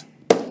that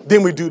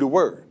than we do the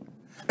word.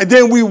 And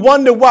then we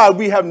wonder why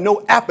we have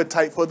no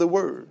appetite for the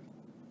word.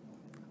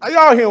 Are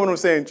y'all hearing what I'm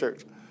saying,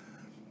 church?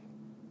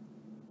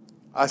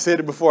 I said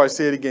it before, I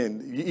say it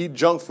again. You eat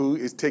junk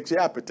food, it takes your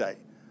appetite.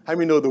 How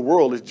many know the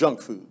world is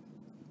junk food?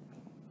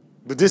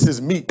 But this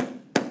is meat.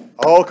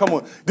 Oh, come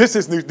on. This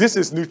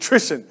is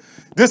nutrition.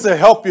 This will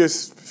help you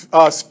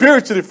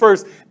spiritually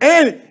first,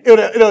 and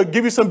it'll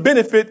give you some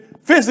benefit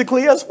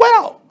physically as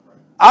well.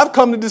 I've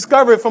come to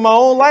discover it from my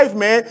own life,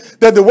 man,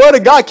 that the word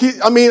of God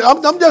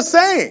I'm just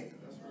saying.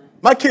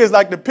 My kids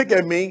like to pick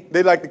at me.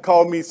 They like to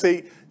call me,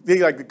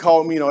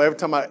 every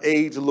time I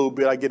age a little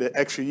bit, I get an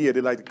extra year.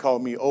 They like to call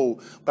me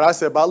old. But I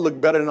said, but I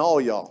look better than all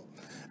y'all.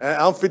 And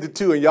I'm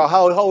 52, and y'all,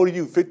 how old are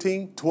you?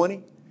 15,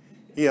 20?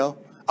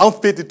 I'm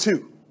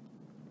 52.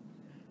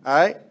 All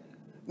right?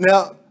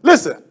 Now,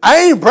 listen, I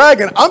ain't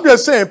bragging. I'm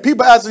just saying,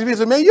 people ask me,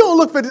 man, you don't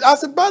look 50. I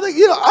said, brother,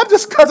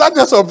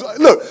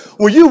 look,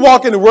 when you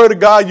walk in the word of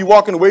God, you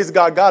walk in the ways of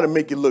God, God will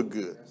make you look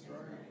good.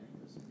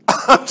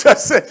 I'm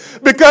just saying,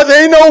 because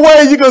there ain't no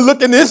way you can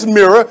look in this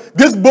mirror,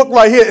 this book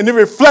right here, and it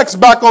reflects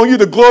back on you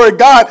the glory of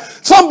God.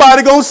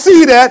 Somebody gonna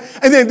see that,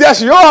 and then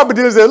that's your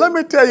opportunity to say, let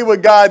me tell you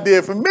what God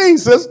did for me,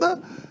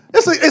 sister.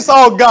 It's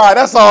all God.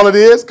 That's all it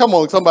is. Come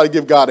on, somebody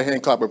give God a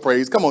hand clap of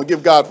praise. Come on,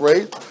 give God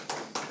praise.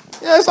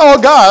 Yeah, it's all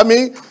God. I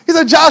mean, he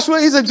said,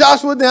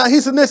 Joshua, now,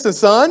 he said, listen,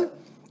 son,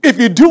 if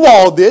you do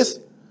all this,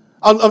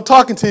 I'm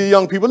talking to you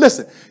young people,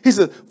 listen. He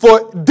said,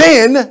 for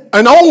then,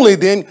 and only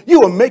then, you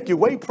will make your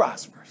way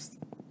prosperous.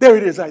 There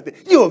it is right there.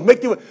 You will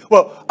make your way.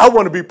 Well, I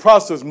want to be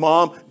prosperous,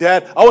 Mom,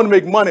 Dad. I want to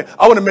make money.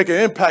 I want to make an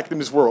impact in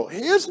this world.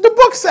 Here's what the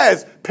book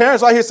says.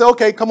 Parents right here say,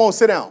 okay, come on,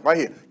 sit down right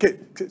here.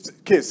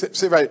 Kids,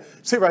 sit right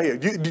here.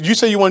 Did you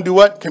say you want to do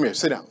what? Come here,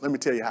 sit down. Let me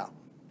tell you how.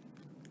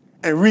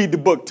 And read the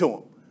book to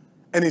them.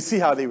 And then see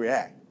how they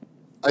react.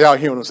 Are y'all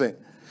hearing what I'm saying?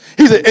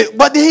 He said,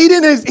 but he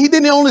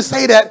didn't only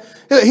say that.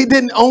 He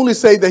didn't only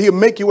say that he'll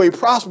make your way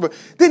prosperous.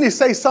 Didn't he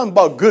say something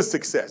about good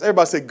success?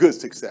 Everybody say good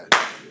success.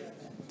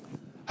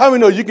 How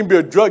many know you can be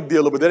a drug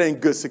dealer, but that ain't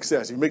good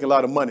success? You're making a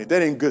lot of money.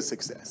 That ain't good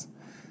success.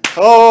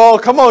 Oh,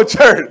 come on,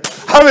 church.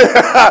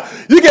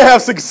 You can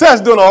have success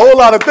doing a whole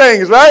lot of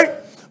things, right?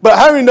 But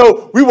how many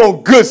know we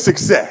want good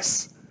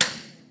success?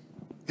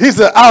 He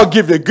said, I'll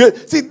give you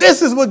good. See,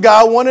 this is what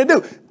God wanted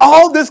to do.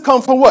 All this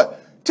comes from what?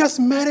 Just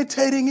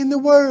meditating in the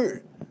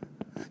word.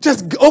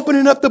 Just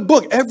opening up the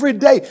book every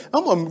day.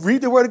 I'm going to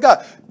read the word of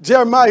God.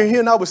 Jeremiah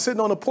here and I was sitting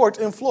on the porch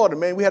in Florida,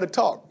 man. We had a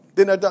talk.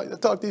 Didn't I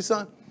talk to you,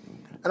 son?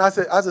 And I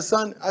said,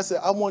 son,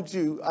 I want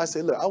you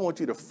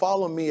to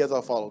follow me as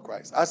I follow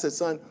Christ. I said,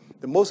 son,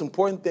 the most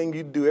important thing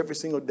you do every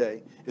single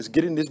day is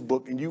get in this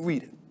book and you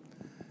read it.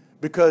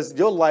 Because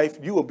your life,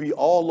 you will be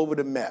all over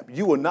the map.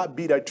 You will not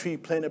be that tree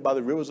planted by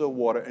the rivers of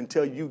water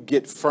until you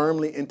get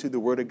firmly into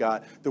the word of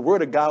God. The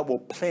word of God will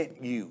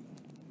plant you.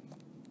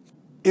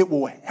 It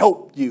will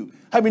help you.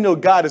 How many know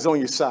God is on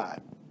your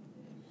side?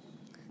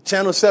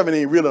 Channel 7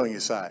 ain't really on your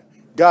side.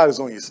 God is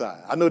on your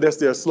side. I know that's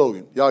their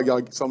slogan.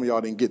 Some of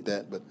y'all didn't get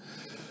that, but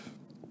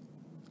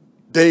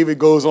David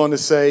goes on to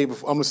say, I'm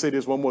going to say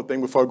this one more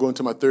thing before I go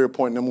into my third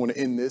point, and I'm going to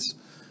end this.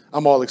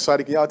 I'm all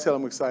excited. Can y'all tell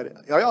I'm excited?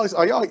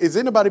 Is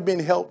anybody being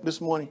helped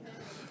this morning?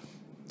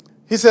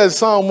 He says,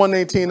 Psalm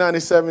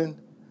 119:97.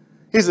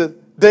 He said,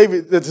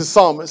 David, the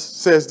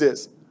psalmist, says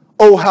this,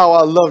 oh, how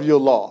I love your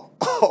law.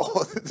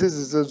 Oh, this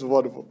is just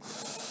wonderful.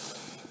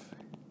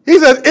 He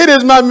says, it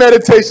is my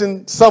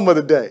meditation some of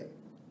the day.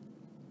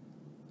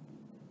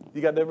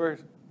 You got that verse?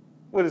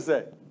 What does it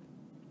say?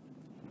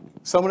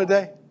 Some of the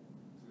day?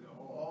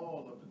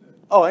 All of the day.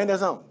 Oh, ain't that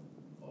something?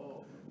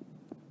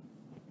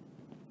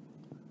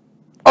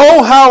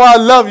 Oh, how I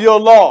love your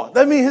law.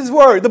 That means his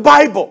word, the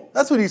Bible.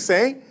 That's what he's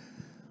saying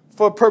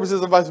for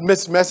purposes of our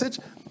message.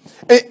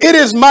 It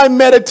is my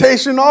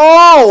meditation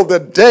all the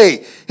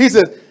day. He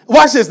says,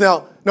 watch this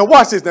now. Now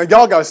watch this. Now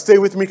y'all got to stay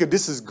with me because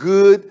this is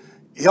good.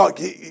 Y'all,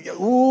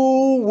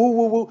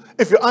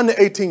 If you're under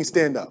 18,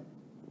 stand up.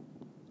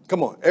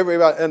 Come on,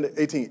 everybody under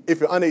 18. If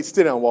you're under 18,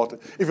 sit down, Walter.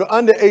 If you're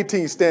under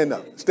 18, stand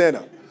up. Stand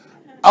up.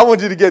 I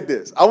want you to get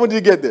this.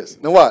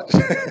 Now watch.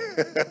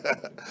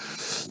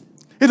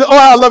 He said, oh,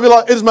 I love you,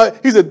 Lord.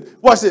 He said,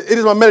 watch this. It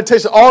is my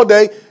meditation all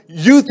day.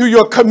 You, through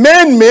your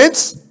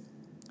commandments,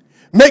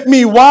 make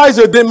me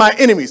wiser than my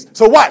enemies.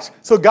 So watch.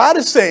 So God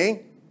is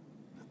saying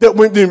that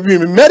when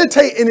you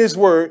meditate in his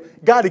word,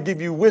 God will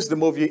give you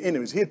wisdom over your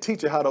enemies. He'll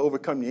teach you how to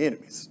overcome your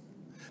enemies.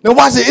 Now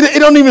watch it. It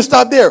don't even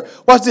stop there.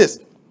 Watch this.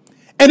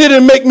 And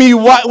it'll make me,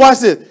 watch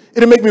this.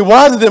 It'll make me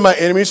wiser than my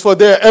enemies, for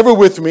they're ever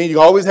with me. You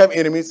always have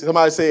enemies.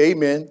 Somebody say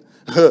amen.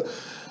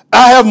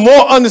 I have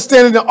more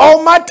understanding than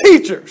all my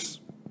teachers.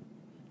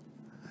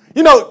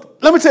 You know,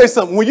 let me tell you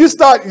something. When you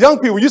start, young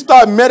people, when you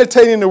start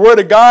meditating the word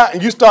of God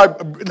and you start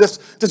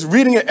just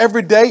reading it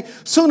every day,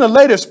 sooner or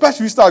later, especially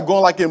if you start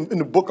going like in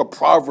the book of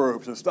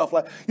Proverbs and stuff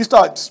like you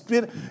start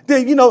spitting,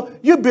 then, you know,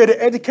 you'll be able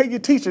to educate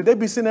your teacher. They'll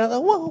be sitting there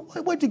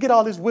like, where'd you get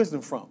all this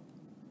wisdom from?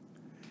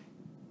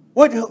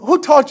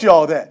 Who taught you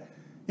all that?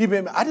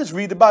 I just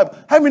read the Bible.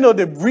 How many know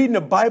that reading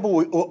the Bible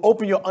will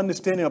open your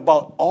understanding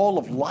about all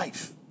of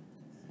life?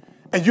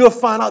 And you'll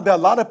find out that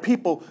a lot of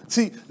people,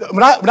 see,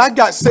 when I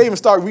got saved and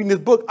started reading this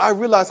book, I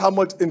realized how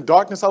much in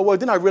darkness I was.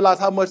 Then I realized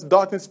how much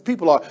darkness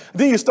people are.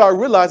 Then you start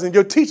realizing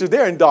your teachers,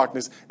 they're in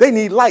darkness. They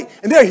need light.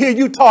 And they'll hear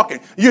you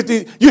talking. You're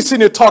sitting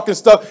there talking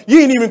stuff.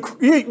 You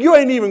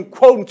ain't even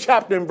quoting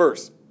chapter and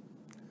verse.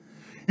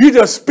 You're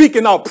just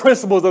speaking out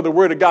principles of the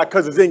word of God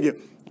because it's in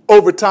you.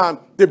 Over time,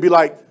 they'll be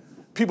like,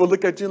 people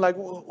look at you like,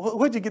 well,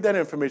 where'd you get that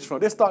information from?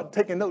 They start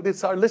taking notes. They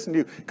start listening to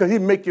you because he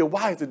make you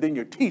wiser than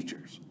your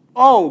teachers.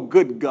 Oh,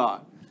 good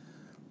God.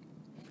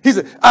 He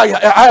said, I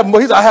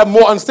have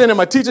more understanding than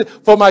my teachers,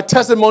 for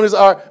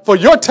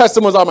your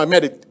testimonies are my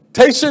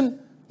meditation.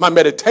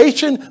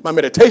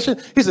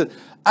 He said,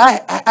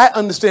 I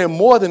understand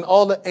more than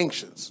all the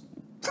ancients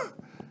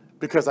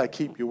because I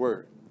keep your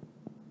word.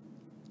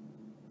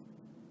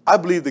 I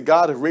believe that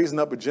God is raising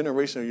up a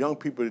generation of young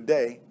people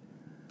today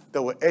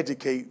that will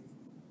educate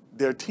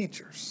their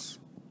teachers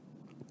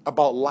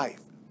about life,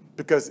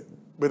 because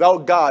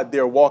without God,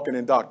 they're walking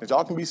in darkness.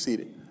 Y'all can be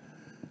seated.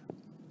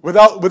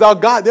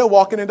 Without God, they're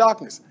walking in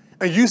darkness.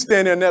 And you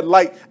stand there in that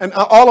light. And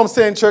all I'm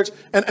saying, church,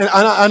 and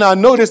I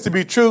know this to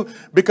be true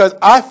because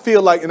I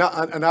feel like,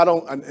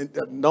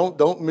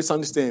 don't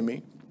misunderstand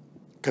me,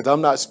 because I'm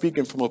not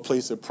speaking from a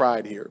place of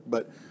pride here.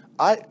 But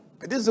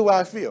this is the way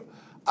I feel.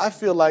 I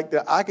feel like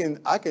that I can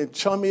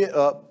chummy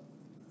or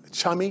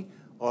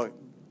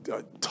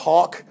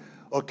talk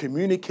or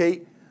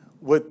communicate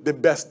with the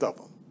best of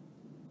them,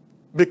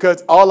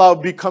 because all I'll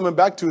be coming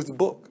back to is the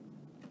book.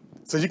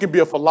 So you can be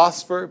a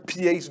philosopher,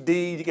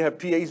 PhD, you can have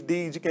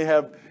PhDs, you can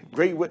have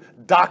great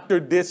doctor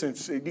this, and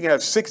you can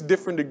have 6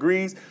 different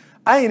degrees.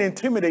 I ain't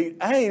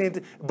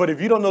intimidated. But if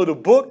you don't know the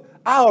book,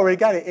 I already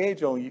got an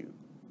edge on you.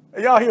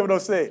 Y'all hear what I'm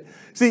saying?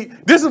 See,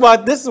 this is why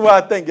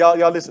I think,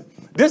 y'all listen.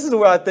 This is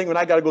where I think when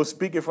I got to go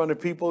speak in front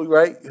of people,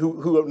 right,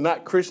 who are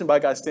not Christian, but I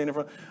got to stand in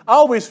front. I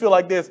always feel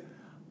like this.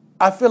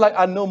 I feel like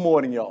I know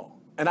more than y'all,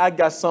 and I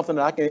got something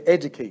that I can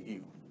educate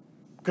you.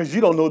 Because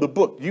you don't know the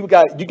book. You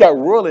got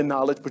worldly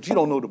knowledge, but you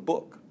don't know the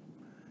book.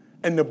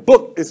 And the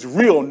book is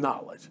real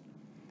knowledge.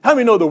 How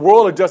many know the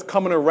world are just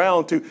coming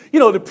around to,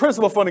 the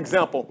principle, for an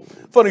example,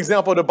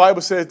 the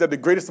Bible says that the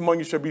greatest among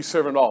you shall be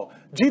servant all.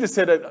 Jesus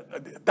said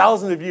that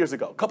thousands of years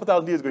ago, a couple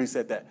thousand years ago, he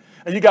said that.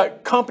 And you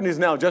got companies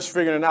now just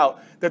figuring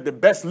out that the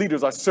best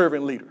leaders are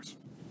servant leaders.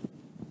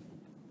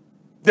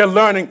 They're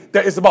learning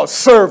that it's about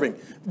serving.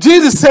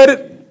 Jesus said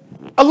it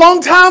a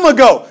long time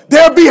ago.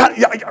 They're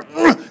behind.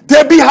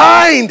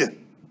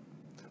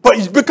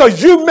 But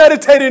because you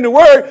meditate in the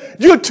word,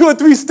 you're 2 or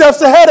 3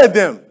 steps ahead of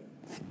them.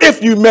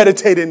 If you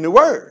meditate in the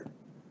word,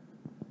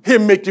 he'll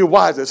make you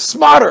wiser,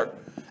 smarter.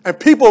 And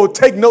people will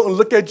take note and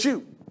look at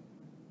you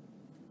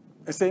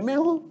and say, man,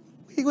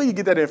 where you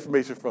get that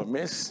information from,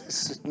 man?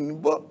 It's in the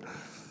book.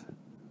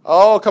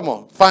 Oh, come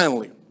on.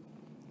 Finally,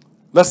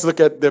 let's look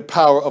at the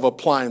power of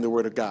applying the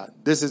word of God.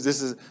 This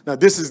is kind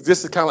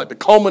of like the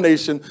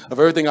culmination of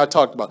everything I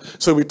talked about.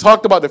 So we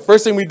talked about the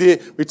first thing we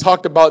did. We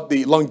talked about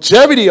the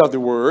longevity of the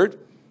word,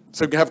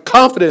 so you can have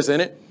confidence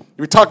in it.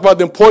 We talked about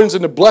the importance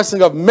and the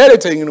blessing of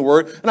meditating in the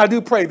word. And I do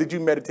pray that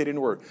you meditate in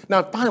the word.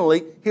 Now,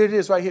 finally, here it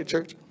is right here,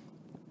 church.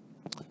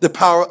 The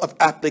power of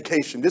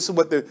application. This is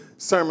what the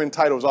sermon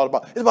title is all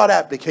about. It's about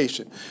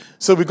application.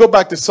 So we go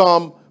back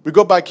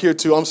here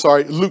to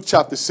Luke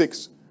chapter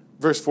 6,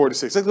 verse 4 to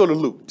 6. Let's go to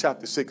Luke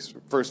chapter 6,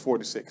 verse 4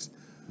 to 6.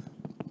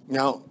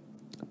 Now,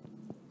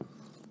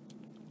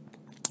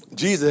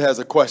 Jesus has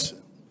a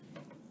question.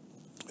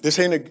 This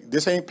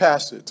ain't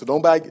pastor,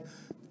 so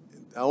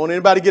I don't want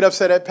anybody to get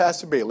upset at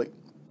Pastor Bailey.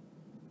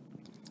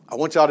 I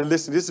want y'all to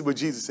listen. This is what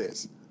Jesus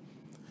says.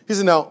 He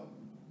said, now,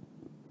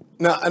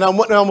 and I'm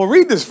going to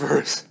read this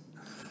verse,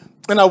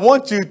 and I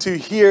want you to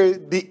hear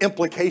the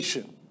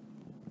implication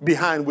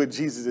behind what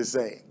Jesus is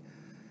saying.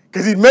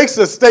 Because he makes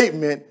a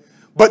statement,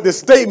 but the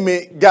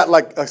statement got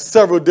like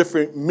several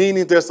different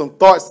meanings. There's some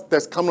thoughts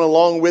that's coming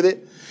along with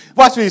it.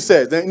 Watch what he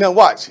says. Now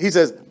watch. He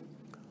says,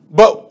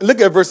 but look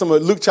at verse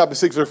number Luke chapter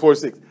 6, verse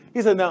 46.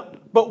 He said, now,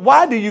 but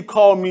why do you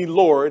call me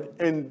Lord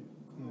and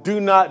do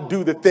not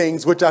do the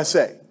things which I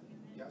say?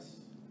 Yes.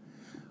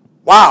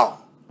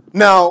 Wow.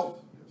 Now,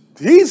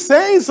 he's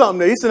saying something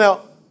there. He said,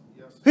 now,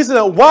 yes. He said,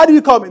 now, why do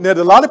you call me? Now, a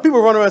lot of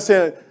people run around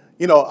saying,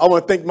 you know, I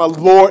want to thank my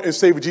Lord and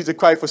Savior Jesus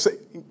Christ for saying.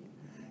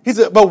 He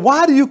said, but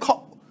why do you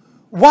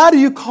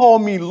call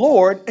me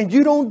Lord and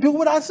you don't do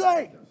what I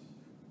say?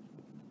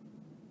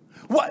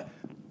 What?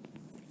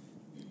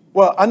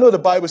 Well, I know the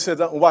Bible says,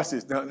 watch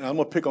this. Now, I'm going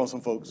to pick on some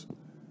folks,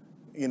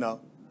 you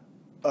know.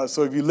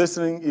 So if you're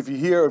listening, if you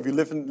hear, or if you're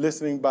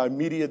listening by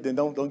media, then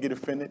don't get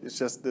offended. It's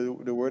just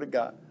the word of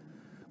God.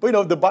 But, you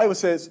know, the Bible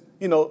says,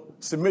 you know,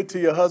 submit to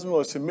your husband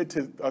or submit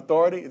to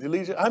authority, to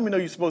leadership. How many know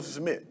you're supposed to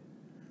submit?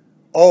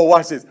 Oh,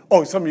 watch this.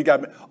 Oh, some of you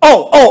got me.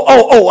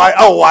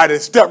 I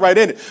didn't step right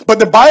in it. But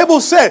the Bible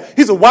said,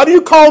 he said, why do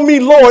you call me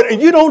Lord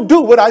and you don't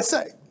do what I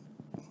say?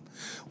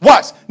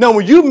 Watch. Now,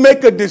 when you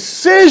make a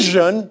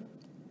decision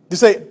to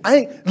say,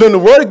 when the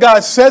word of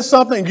God says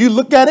something and you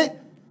look at it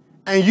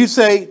and you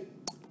say,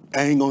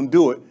 I ain't going to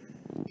do it.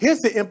 Here's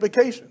the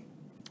implication.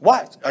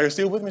 Watch. Are you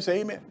still with me?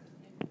 Say amen.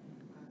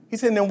 He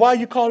said, then why are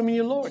you calling me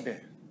your Lord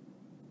then?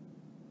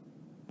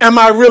 Am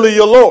I really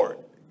your Lord?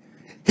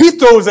 He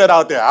throws that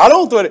out there. I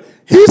don't throw it.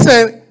 He's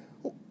saying,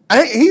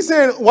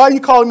 why are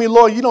you calling me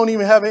Lord? You don't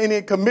even have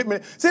any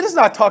commitment. See, this is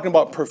not talking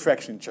about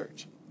perfection,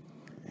 church.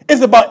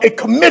 It's about a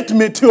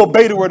commitment to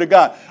obey the word of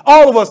God.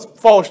 All of us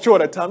fall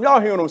short at times. Y'all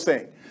hear what I'm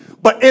saying?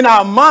 But in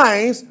our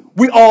minds,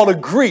 we all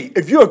agree.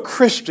 If you're a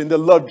Christian that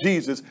loves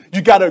Jesus,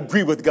 you got to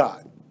agree with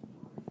God.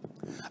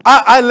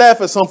 I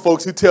laugh at some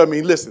folks who tell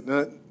me, listen,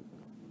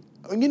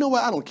 you know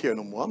what? I don't care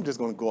no more. I'm just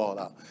going to go all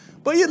out.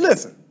 But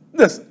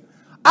listen.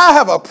 I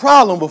have a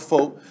problem with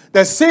folk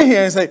that sit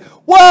here and say,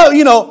 well,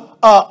 you know,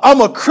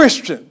 I'm a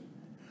Christian.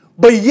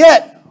 But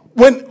yet,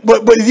 when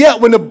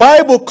the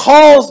Bible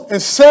calls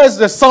and says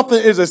that something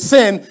is a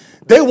sin,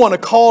 they want to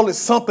call it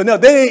something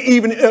else. They ain't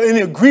even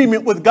in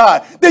agreement with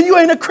God. Then you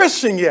ain't a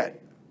Christian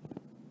yet.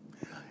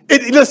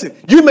 Listen,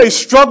 you may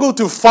struggle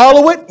to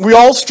follow it. We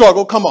all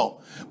struggle. Come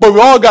on. But we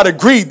all got to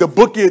agree the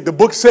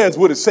book says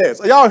what it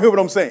says. Y'all hear what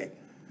I'm saying?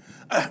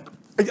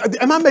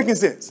 Am I making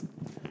sense?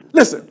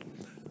 Listen,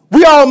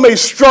 we all may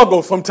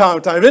struggle from time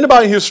to time. If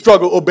anybody here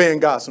struggle obeying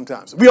God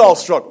sometimes, we all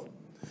struggle.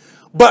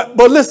 But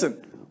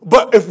listen,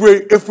 but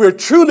if we're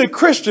truly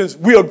Christians,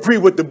 we agree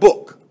with the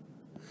book.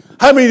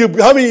 How many,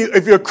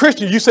 if you're a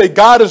Christian, you say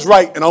God is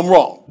right and I'm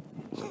wrong?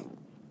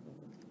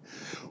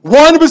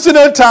 100% of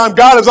the time,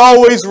 God is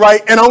always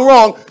right and I'm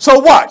wrong. So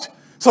watch.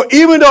 So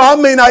even though I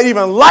may not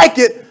even like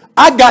it,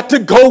 I got to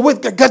go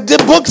with it because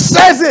the book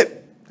says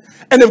it.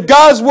 And if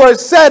God's word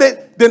said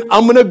it, then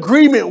I'm in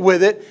agreement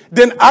with it.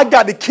 Then I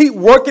got to keep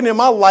working in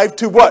my life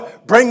to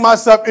what? Bring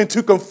myself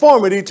into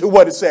conformity to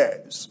what it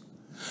says.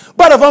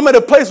 But if I'm at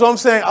a place where I'm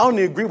saying, I don't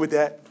agree with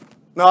that.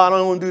 No, I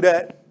don't want to do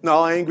that.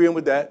 No, I ain't agreeing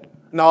with that.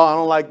 No, I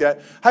don't like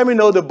that. How many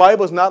know the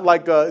Bible is not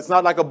like it's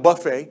not like a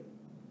buffet?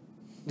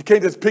 You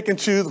can't just pick and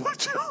choose.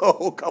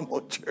 Oh, come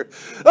on, church.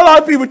 A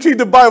lot of people treat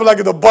the Bible like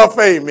it's a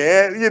buffet,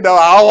 man. You know,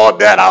 I want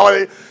that. I want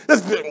it.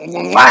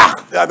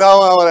 I don't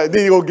want that.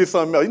 Then you go get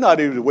something else. You know how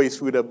they do waste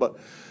food up, but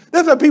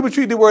that's how people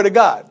treat the word of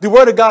God. The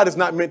word of God is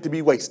not meant to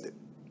be wasted.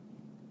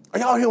 Are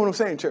y'all hearing what I'm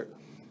saying, church?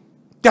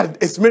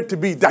 It's meant to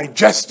be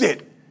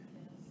digested.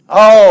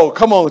 Oh,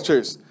 come on,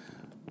 church.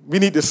 We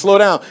need to slow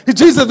down.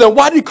 Jesus said,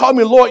 why do you call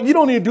me Lord? You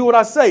don't need to do what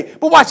I say.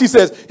 But watch, he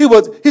says,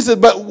 he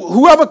said, but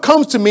whoever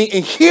comes to me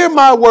and hear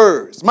my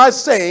words, my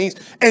sayings,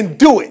 and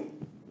do it.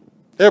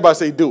 Everybody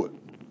say, do it.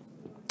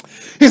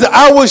 He said,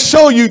 I will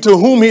show you to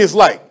whom he is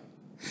like.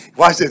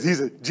 Watch this. He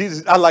said,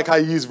 Jesus, I like how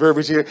you use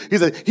verbiage here. He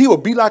said, he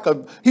would be like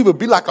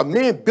a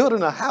man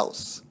building a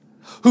house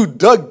who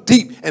dug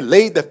deep and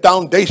laid the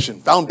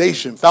foundation,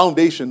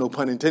 no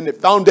pun intended,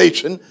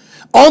 foundation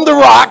on the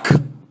rock.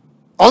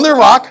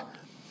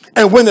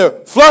 And when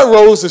the flood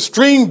rose, the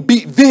stream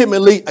beat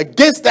vehemently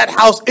against that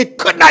house. It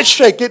could not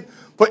shake it,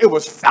 for it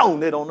was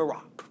founded on the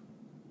rock.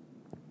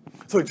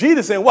 So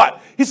Jesus saying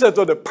what? He said,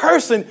 so the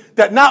person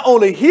that not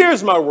only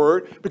hears my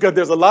word, because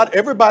there's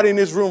everybody in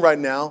this room right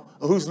now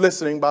who's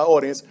listening by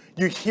audience,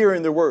 you're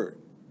hearing the word.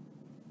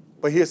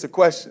 But here's the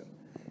question.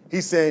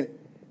 He's saying,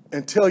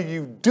 until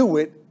you do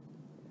it,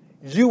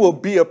 you will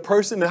be a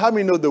person. And how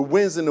many know the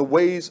winds and the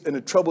waves and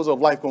the troubles of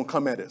life going to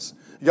come at us?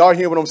 Y'all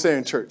hear what I'm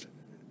saying, church?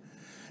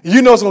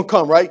 You know it's going to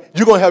come, right?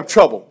 You're going to have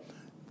trouble.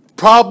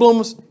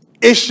 Problems,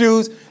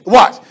 issues.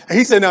 Watch. And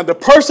he said, now the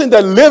person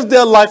that lives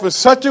their life in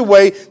such a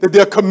way that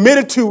they're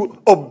committed to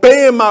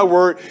obeying my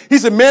word. He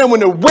said, man, when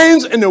the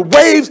winds and the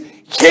waves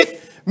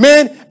hit,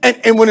 man,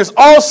 and when it's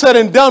all said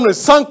and done, when the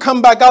sun come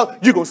back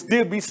out, you're going to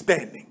still be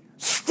standing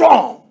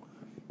strong,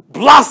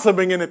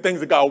 blossoming in the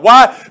things of God.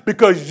 Why?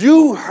 Because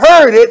you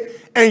heard it.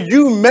 And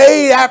you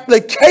made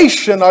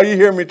application. Are you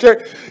hearing me,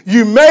 church?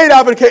 You made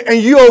application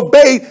and you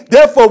obeyed.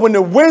 Therefore, when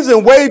the winds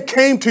and waves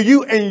came to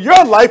you in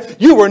your life,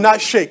 you were not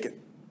shaken.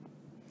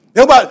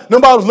 Nobody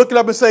was looking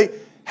up and say,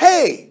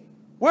 hey,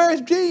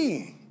 where's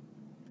Gene?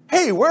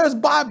 Hey, where's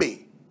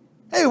Bobby?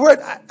 Hey,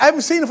 I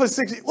haven't seen him for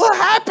 6 years. What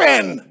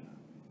happened?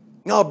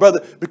 No,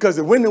 brother, because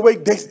the wind and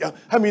wave,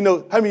 how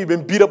many you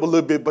been beat up a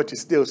little bit, but you're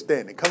still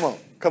standing? Come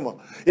on.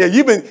 Yeah,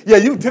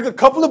 you took a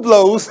couple of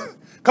blows.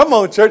 Come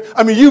on, church.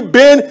 I mean, you've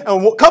been,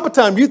 and a couple of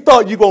times you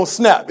thought you were going to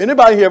snap.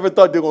 Anybody here ever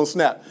thought they were going to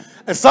snap?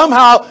 And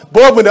somehow,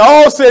 boy, when they're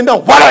all said and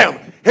done, wham!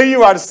 Here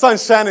you are, the sun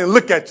shining, and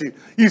look at you.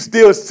 You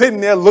still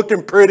sitting there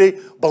looking pretty,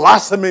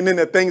 blossoming in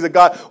the things of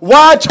God.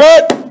 Why,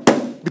 church?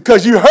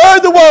 Because you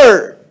heard the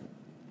word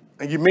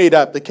and you made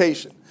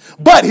application.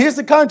 But here's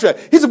the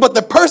contrast. He said, but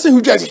the person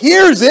who just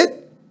hears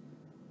it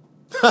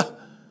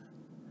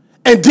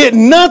and did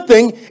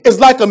nothing is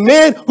like a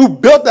man who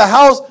built a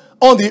house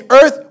on the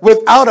earth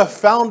without a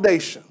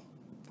foundation.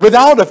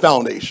 Without a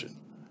foundation.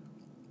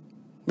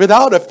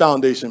 Without a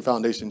foundation,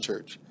 Foundation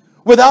Church.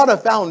 Without a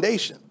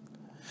foundation.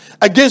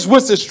 Against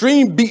which the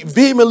stream beat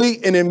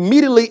vehemently, and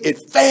immediately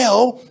it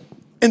fell,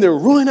 and the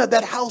ruin of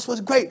that house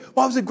was great.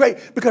 Why was it great?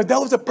 Because that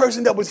was a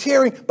person that was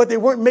hearing, but they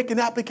weren't making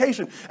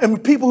application.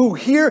 And people who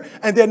hear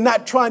and they're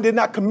not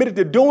committed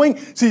to doing.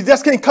 See, you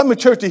just can't come to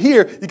church to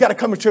hear. You got to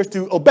come to church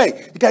to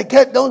obey.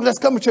 Don't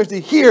just come to church to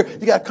hear.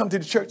 You got to come to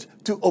the church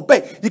to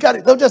obey.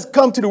 Don't just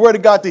come to the word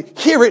of God to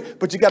hear it,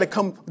 but you got to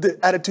come with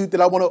the attitude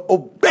that I want to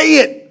obey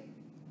it.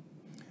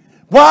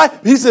 Why?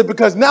 He said,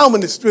 because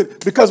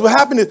what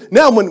happened is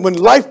now when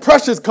life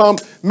pressures come,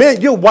 man,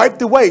 you're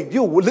wiped away.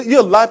 You're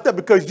lifted up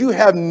because you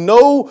have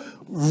no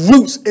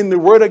roots in the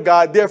word of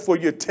God. Therefore,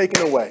 you're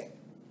taken away.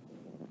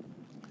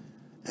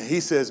 And he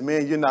says,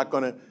 man, you're not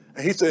going to.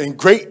 And he said, and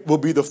great will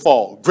be the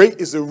fall. Great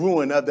is the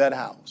ruin of that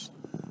house.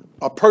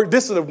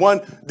 This is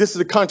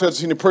the contrast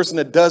between the person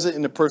that does it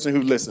and the person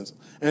who listens.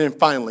 And then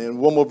finally, and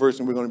one more verse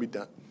and we're going to be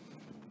done.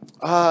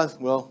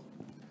 Well,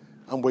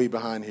 I'm way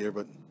behind here,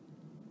 but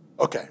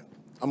okay.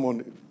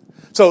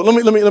 So let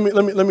me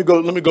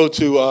go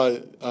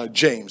to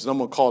James, and I'm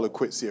gonna call it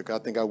quits here because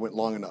I think I went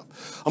long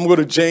enough. I'm gonna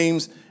go to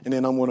James, and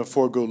then I'm gonna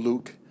forego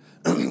Luke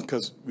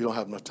because we don't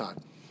have enough time.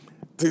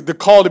 The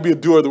call to be a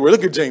doer of the word.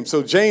 Look at James.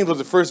 So James was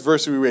the first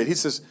verse we read. He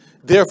says,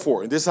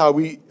 "Therefore," and this is how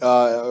we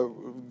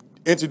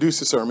introduce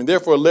the sermon.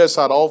 "Therefore, lay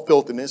aside all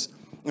filthiness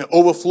and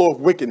overflow of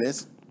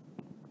wickedness.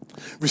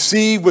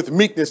 Receive with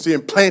meekness the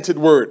implanted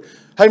word."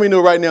 How many know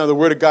right now the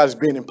word of God is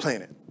being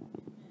implanted?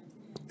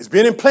 It's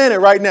being implanted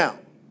right now.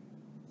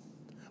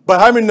 But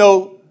how many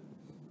know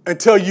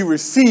until you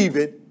receive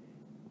it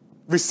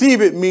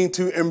means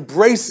to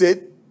embrace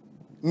it,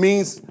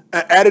 means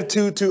an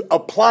attitude to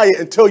apply it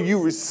until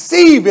you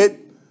receive it.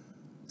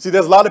 See,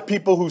 there's a lot of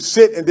people who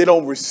sit and they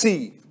don't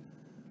receive.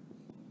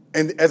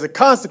 And as a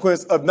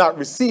consequence of not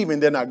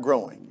receiving, they're not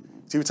growing.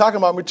 See, we're talking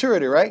about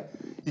maturity, right?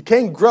 You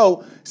can't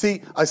grow.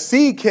 See, a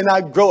seed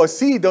cannot grow. A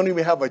seed don't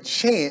even have a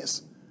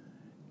chance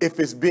if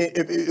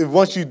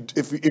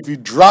you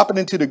drop it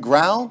into the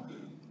ground.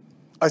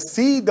 A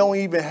seed don't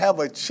even have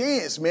a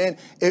chance, man,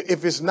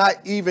 if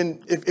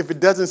it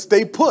doesn't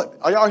stay put.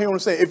 Are y'all hearing what I'm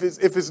saying?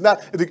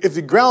 If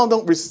the ground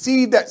don't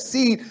receive that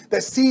seed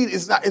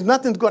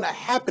nothing's going to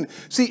happen.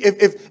 See,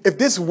 if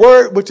this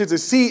word, which is a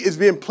seed, is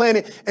being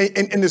planted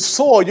in the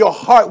soil, your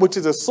heart, which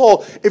is a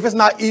soul, if it's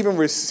not even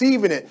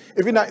receiving it,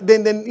 if you're not,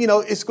 then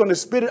it's going to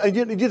spit it, and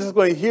you're just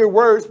going to hear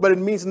words, but it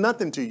means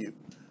nothing to you.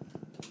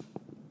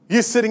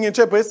 You're sitting in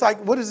church, but it's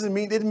like, what does it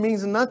mean? It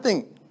means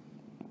nothing.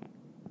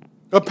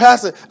 But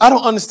pastor, I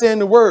don't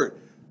understand the word.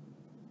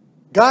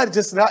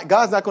 God's not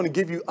going to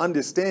give you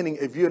understanding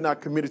if you're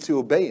not committed to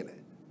obeying it.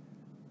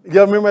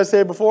 Y'all remember I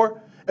said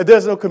before? If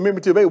there's no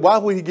commitment to obey, why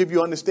would he give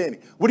you understanding?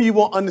 What do you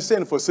want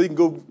understanding for? So you can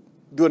go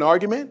do an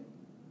argument?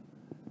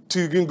 So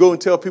you can go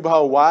and tell people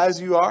how wise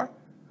you are?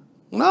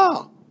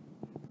 No.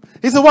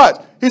 He said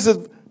what? He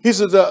said,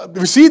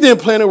 receive the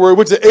implanted word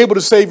which is able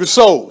to save your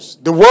souls.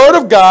 The word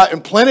of God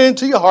implanted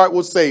into your heart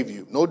will save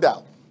you, no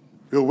doubt.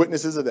 You're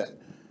witnesses of that.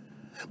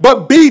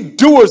 But be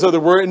doers of the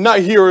word and not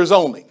hearers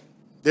only.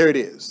 There it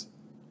is.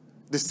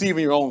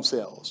 Deceiving your own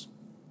selves.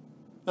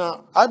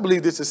 Now, I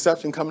believe this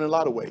deception comes in a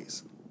lot of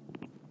ways.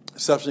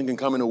 Deception can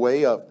come in a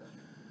way of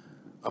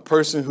a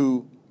person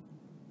who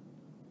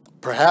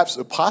perhaps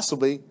or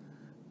possibly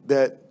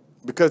that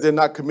because they're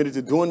not committed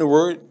to doing the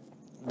word,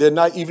 they're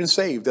not even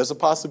saved. That's a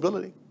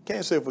possibility.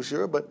 Can't say for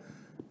sure, but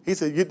he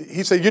said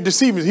you're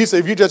deceiving. He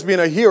said if you're just being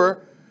a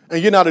hearer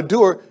and you're not a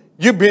doer,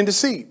 you're being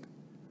deceived.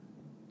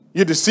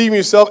 You're deceiving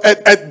yourself.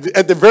 At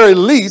the very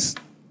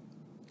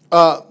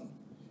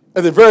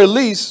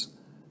least,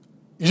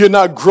 you're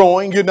not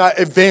growing. You're not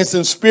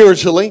advancing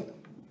spiritually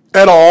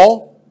at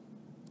all.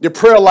 Your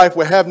prayer life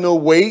will have no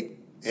weight,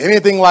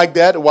 anything like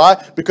that.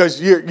 Why? Because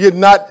you're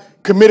not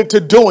committed to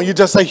doing. You're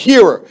just a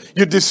hearer.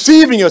 You're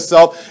deceiving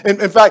yourself.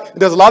 And in fact,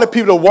 there's a lot of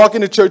people that walk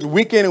into church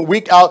week in and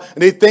week out,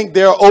 and they think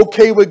they're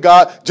okay with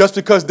God just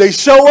because they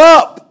show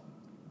up.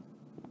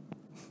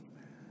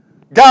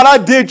 God,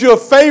 I did you a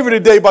favor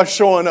today by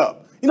showing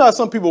up. You know how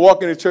some people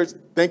walk into church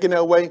thinking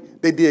that way?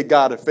 They did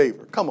God a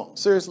favor. Come on,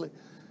 seriously.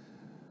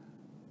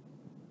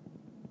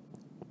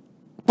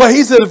 But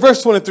he said in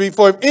verse 23,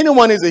 for if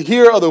anyone is a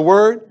hearer of the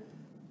word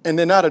and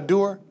they're not a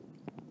doer,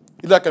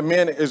 he's like a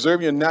man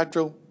observing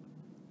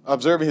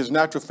his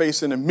natural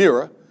face in a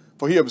mirror,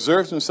 for he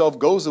observes himself,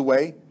 goes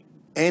away,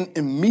 and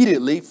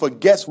immediately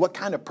forgets what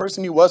kind of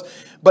person he was.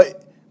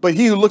 But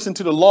he who looks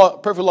into the law,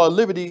 perfect law of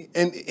liberty,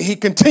 and he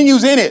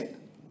continues in it.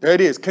 There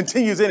it is.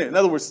 Continues in it. In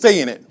other words, stay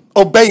in it.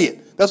 Obey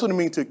it. That's what it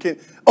means to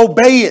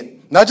obey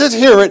it. Not just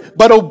hear it,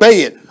 but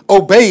obey it.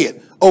 Obey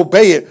it.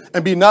 obey it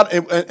and be not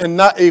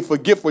a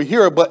forgetful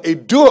hearer, but a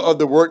doer of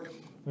the work,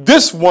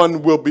 this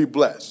one will be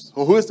blessed.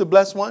 Well, who is the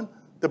blessed one?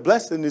 The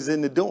blessing is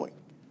in the doing.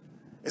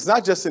 It's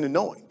not just in the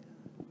knowing.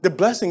 The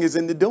blessing is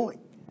in the doing.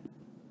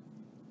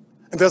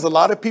 And there's a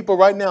lot of people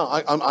right now,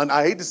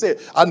 I hate to say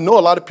it, I know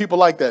a lot of people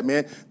like that,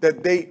 man,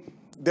 that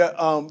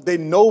they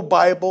know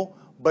Bible,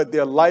 but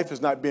their life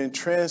is not being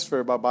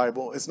transferred by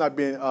Bible. It's not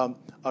being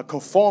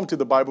conformed to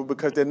the Bible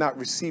because they're not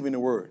receiving the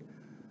word.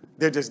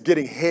 They're just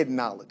getting head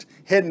knowledge.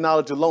 Head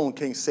knowledge alone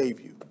can't save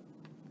you.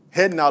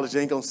 Head knowledge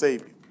ain't going to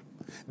save you.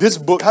 This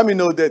book, how many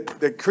know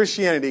that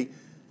Christianity,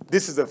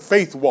 this is a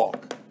faith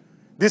walk.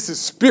 This is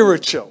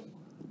spiritual.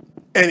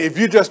 And if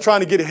you're just trying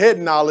to get head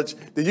knowledge,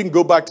 then you can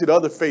go back to the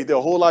other faith. There are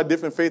a whole lot of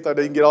different faiths out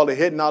there. You can get all the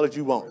head knowledge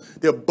you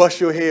want. They'll bust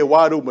your head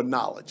wide open with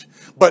knowledge.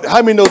 But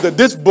how many know that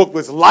this book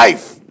was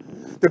life?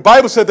 The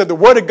Bible said that the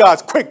word of God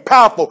is quick,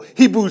 powerful.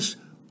 Hebrews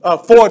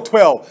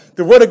 4:12.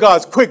 The word of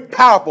God is quick,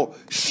 powerful,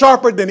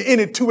 sharper than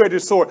any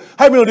two-edged sword.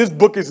 How many know this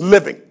book is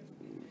living?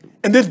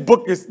 And this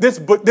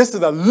is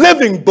a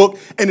living book,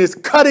 and it's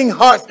cutting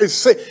hearts,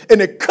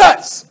 and it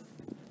cuts.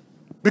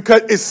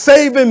 Because it's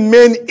saving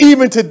men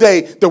even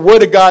today. The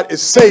word of God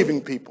is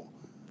saving people.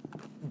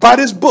 By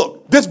this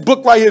book. This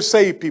book right here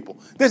saved people.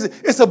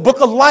 It's a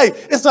book of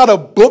life. It's not a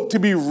book to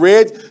be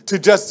read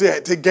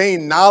to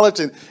gain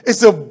knowledge. And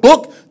it's a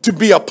book to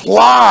be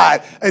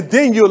applied. And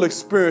then you'll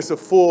experience a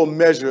full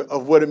measure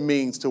of what it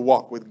means to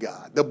walk with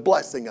God. The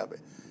blessing of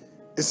it.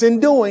 It's in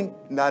doing,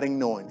 not in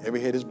knowing.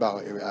 Every head is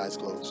bowed, every eye is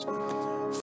closed.